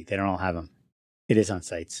 I see. They don't all have them. It is on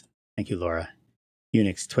sites. Thank you, Laura.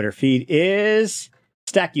 Unix Twitter feed is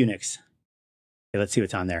Stack Unix. Okay, let's see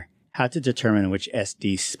what's on there. How to determine which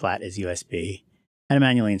SD splat is USB. How to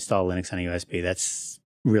manually install Linux on a USB. That's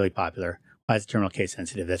really popular. Why is the terminal case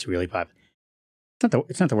sensitive? That's really popular.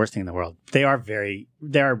 It's not the worst thing in the world. They are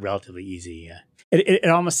relatively easy. It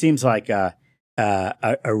almost seems like a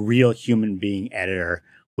real human being editor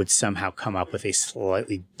would somehow come up with a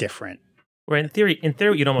slightly different. Where in theory,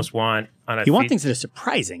 you'd almost want on a. You want things that are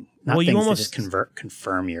surprising, not things that just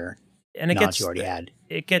confirm your knowledge you already had.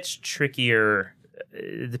 It gets trickier.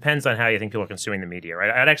 It depends on how you think people are consuming the media,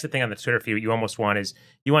 right? I'd actually think on the Twitter feed, what you almost want is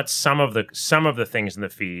you want some of the things in the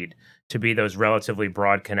feed to be those relatively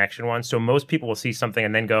broad connection ones. So most people will see something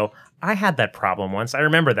and then go, I had that problem once. I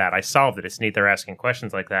remember that. I solved it. It's neat they're asking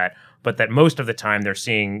questions like that. But that most of the time they're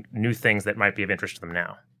seeing new things that might be of interest to them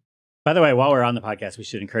now. By the way, while we're on the podcast, we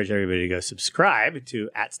should encourage everybody to go subscribe to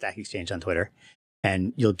 @StackExchange on Twitter,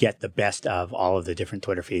 and you'll get the best of all of the different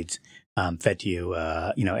Twitter feeds fed to you.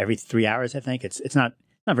 Every 3 hours. I think it's not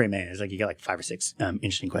very many. It's like you get like 5 or 6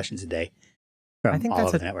 interesting questions a day from all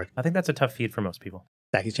over the network. I think that's a tough feed for most people.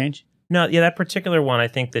 Stack Exchange? No, yeah, that particular one. I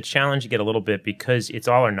think the challenge you get a little bit because it's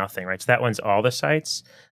all or nothing, right? So that one's all the sites.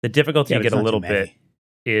 The difficulty you get a little bit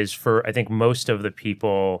is for I think most of the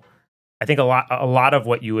people. I think a lot of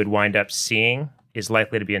what you would wind up seeing is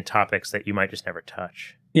likely to be in topics that you might just never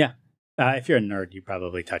touch. Yeah. If you're a nerd, you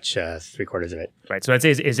probably touch 3/4 of it. Right. So I'd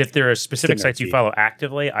say is if there are specific sites you follow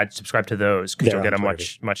actively, I'd subscribe to those because you'll get a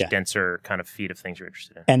much denser kind of feed of things you're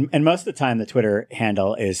interested in. And most of the time, the Twitter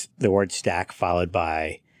handle is the word stack followed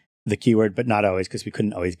by the keyword, but not always because we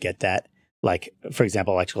couldn't always get that. Like, for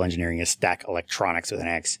example, electrical engineering is stack electronics with an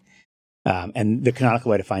X. And the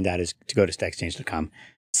canonical way to find that is to go to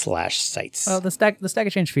stackexchange.com/sites. Well, the Stack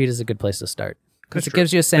Exchange feed is a good place to start. Because it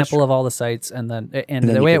gives you a sample of all the sites, and then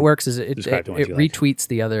the way it works is it retweets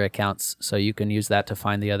the other accounts, so you can use that to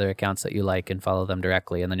find the other accounts that you like and follow them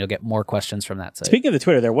directly, and then you'll get more questions from that site. Speaking of the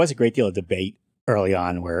Twitter, there was a great deal of debate early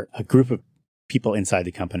on where a group of people inside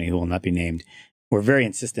the company who will not be named were very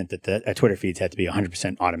insistent that the Twitter feeds had to be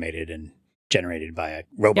 100% automated and generated by a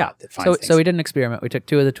robot that finds things. So we did an experiment. We took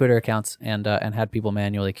 2 of the Twitter accounts and had people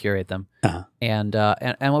manually curate them. Uh-huh. And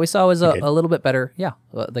what we saw was a little bit better. Yeah,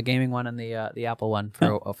 the gaming one and the Apple one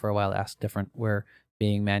for a while asked different were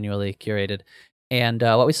being manually curated. And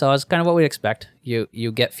what we saw is kind of what we'd expect.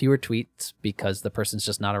 You get fewer tweets because the person's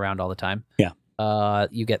just not around all the time. Yeah.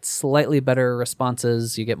 You get slightly better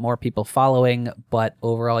responses. You get more people following, but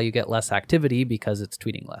overall you get less activity because it's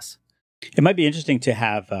tweeting less. It might be interesting to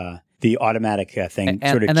have the automatic thing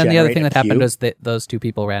sort of and then the other thing that happened is that those 2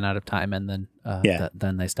 people ran out of time, and then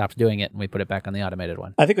then they stopped doing it, and we put it back on the automated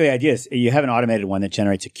one. I think the idea is you have an automated one that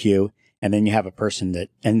generates a queue, and then you have a person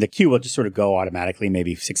and the queue will just sort of go automatically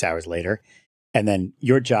maybe 6 hours later. And then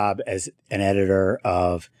your job as an editor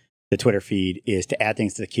of the Twitter feed is to add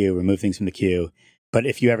things to the queue, remove things from the queue. But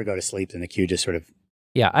if you ever go to sleep, then the queue just sort of...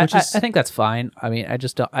 Yeah, I think that's fine. I mean, I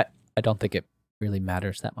don't think it really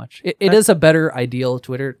matters that much. It is a better ideal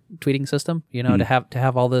Twitter tweeting system, to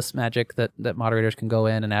have all this magic that moderators can go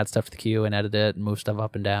in and add stuff to the queue and edit it and move stuff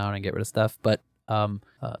up and down and get rid of stuff. But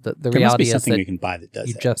the reality is that you can buy that does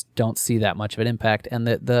you just don't see that much of an impact, and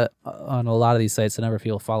the on a lot of these sites, the number of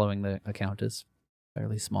people following the account is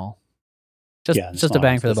fairly small. Just a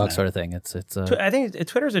bang for the buck sort of thing. I think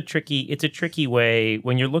Twitter's a tricky way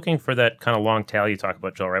when you're looking for that kind of long tail you talk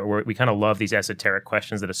about, Joel, right? Where we kind of love these esoteric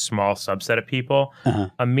questions that a small subset of people,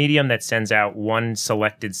 a medium that sends out one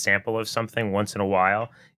selected sample of something once in a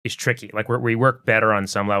while is tricky. Like we work better on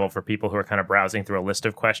some level for people who are kind of browsing through a list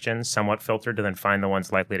of questions, somewhat filtered, to then find the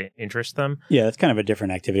ones likely to interest them. Yeah, that's kind of a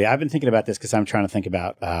different activity. I've been thinking about this because I'm trying to think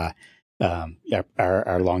about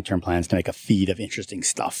our long-term plans to make a feed of interesting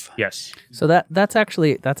stuff. Yes. So that's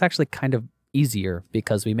actually kind of easier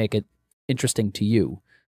because we make it interesting to you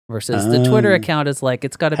versus the Twitter account is like,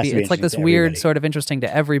 it's got to be, it's like this weird sort of interesting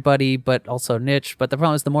to everybody, but also niche. But the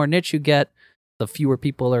problem is the more niche you get, the fewer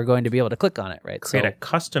people are going to be able to click on it, right? Create a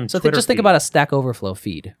custom Twitter feed. Just think about a Stack Overflow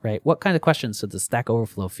feed, right? What kind of questions should the Stack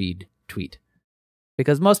Overflow feed tweet?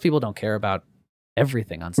 Because most people don't care about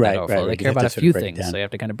everything on Stack Overflow. They care about a few things, so you have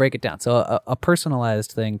to kind of break it down. So a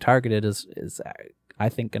personalized thing targeted is I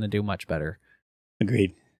think, going to do much better.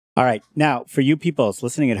 Agreed. All right. Now, for you people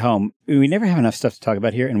listening at home, we never have enough stuff to talk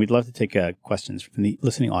about here, and we'd love to take questions from the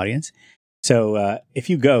listening audience. So if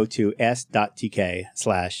you go to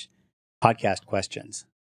s.tk/podcast questions,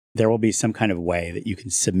 there will be some kind of way that you can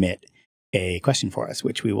submit a question for us,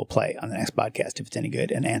 which we will play on the next podcast if it's any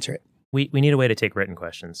good and answer it. We need a way to take written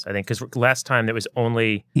questions, I think, because last time there was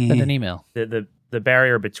only an email. The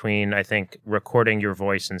barrier between, I think, recording your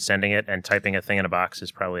voice and sending it and typing a thing in a box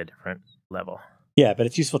is probably a different level. Yeah, but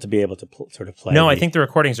it's useful to be able to sort of play. No, I think the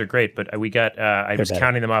recordings are great, but we got, I was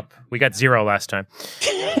counting them up. We got 0 last time.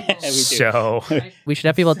 So we should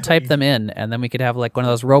have people type them in, and then we could have like one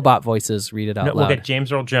of those robot voices read it out loud. We'll get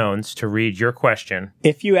James Earl Jones to read your question.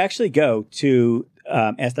 If you actually go to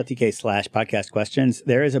s.tk/podcast questions,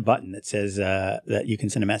 there is a button that says that you can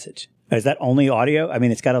send a message. Is that only audio? I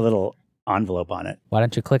mean, it's got a little envelope on it. Why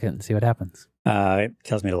don't you click it and see what happens? It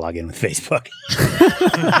tells me to log in with Facebook.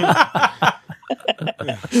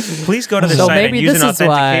 Please go to the site and use an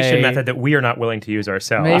authentication method that we are not willing to use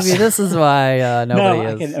ourselves. Maybe this is why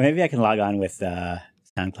nobody is. Maybe I can log on with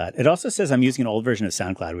SoundCloud. It also says I'm using an old version of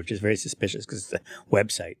SoundCloud, which is very suspicious because it's a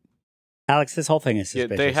website. Alex, this whole thing is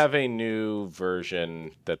suspicious. Yeah, they have a new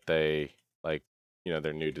version that they, like,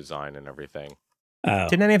 their new design and everything. Oh.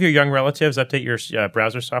 Didn't any of your young relatives update your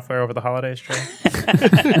browser software over the holidays, Trey?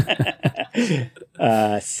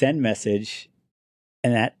 Send message.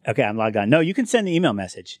 And okay, I'm logged on. No, you can send the email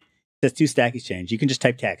message. It says to Stack Exchange. You can just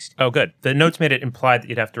type text. Oh, good. The notes made it implied that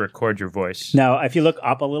you'd have to record your voice. Now, if you look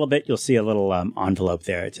up a little bit, you'll see a little envelope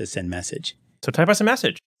there. It says send message. So type us a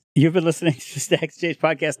message. You've been listening to Stack Exchange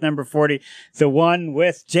podcast number 40, the one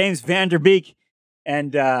with James Vanderbeek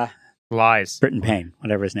and Lies. Britton Payne,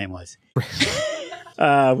 whatever his name was.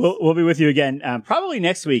 We'll be with you again probably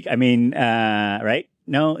next week. I mean, right?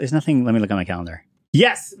 No, there's nothing. Let me look on my calendar.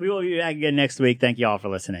 Yes, we will be back again next week. Thank you all for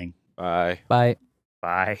listening. Bye. Bye.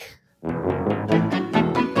 Bye.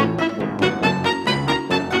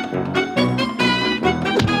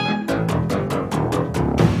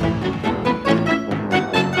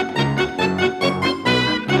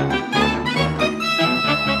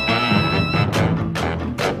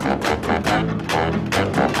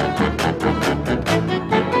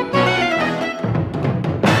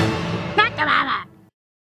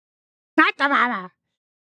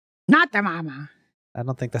 Not the mama. I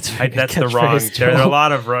don't think that's that's the wrong. There are a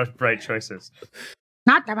lot of right choices.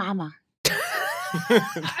 Not the mama.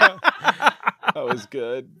 That was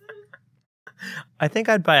good. I think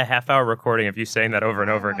I'd buy a half-hour recording of you saying that over and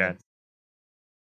over again.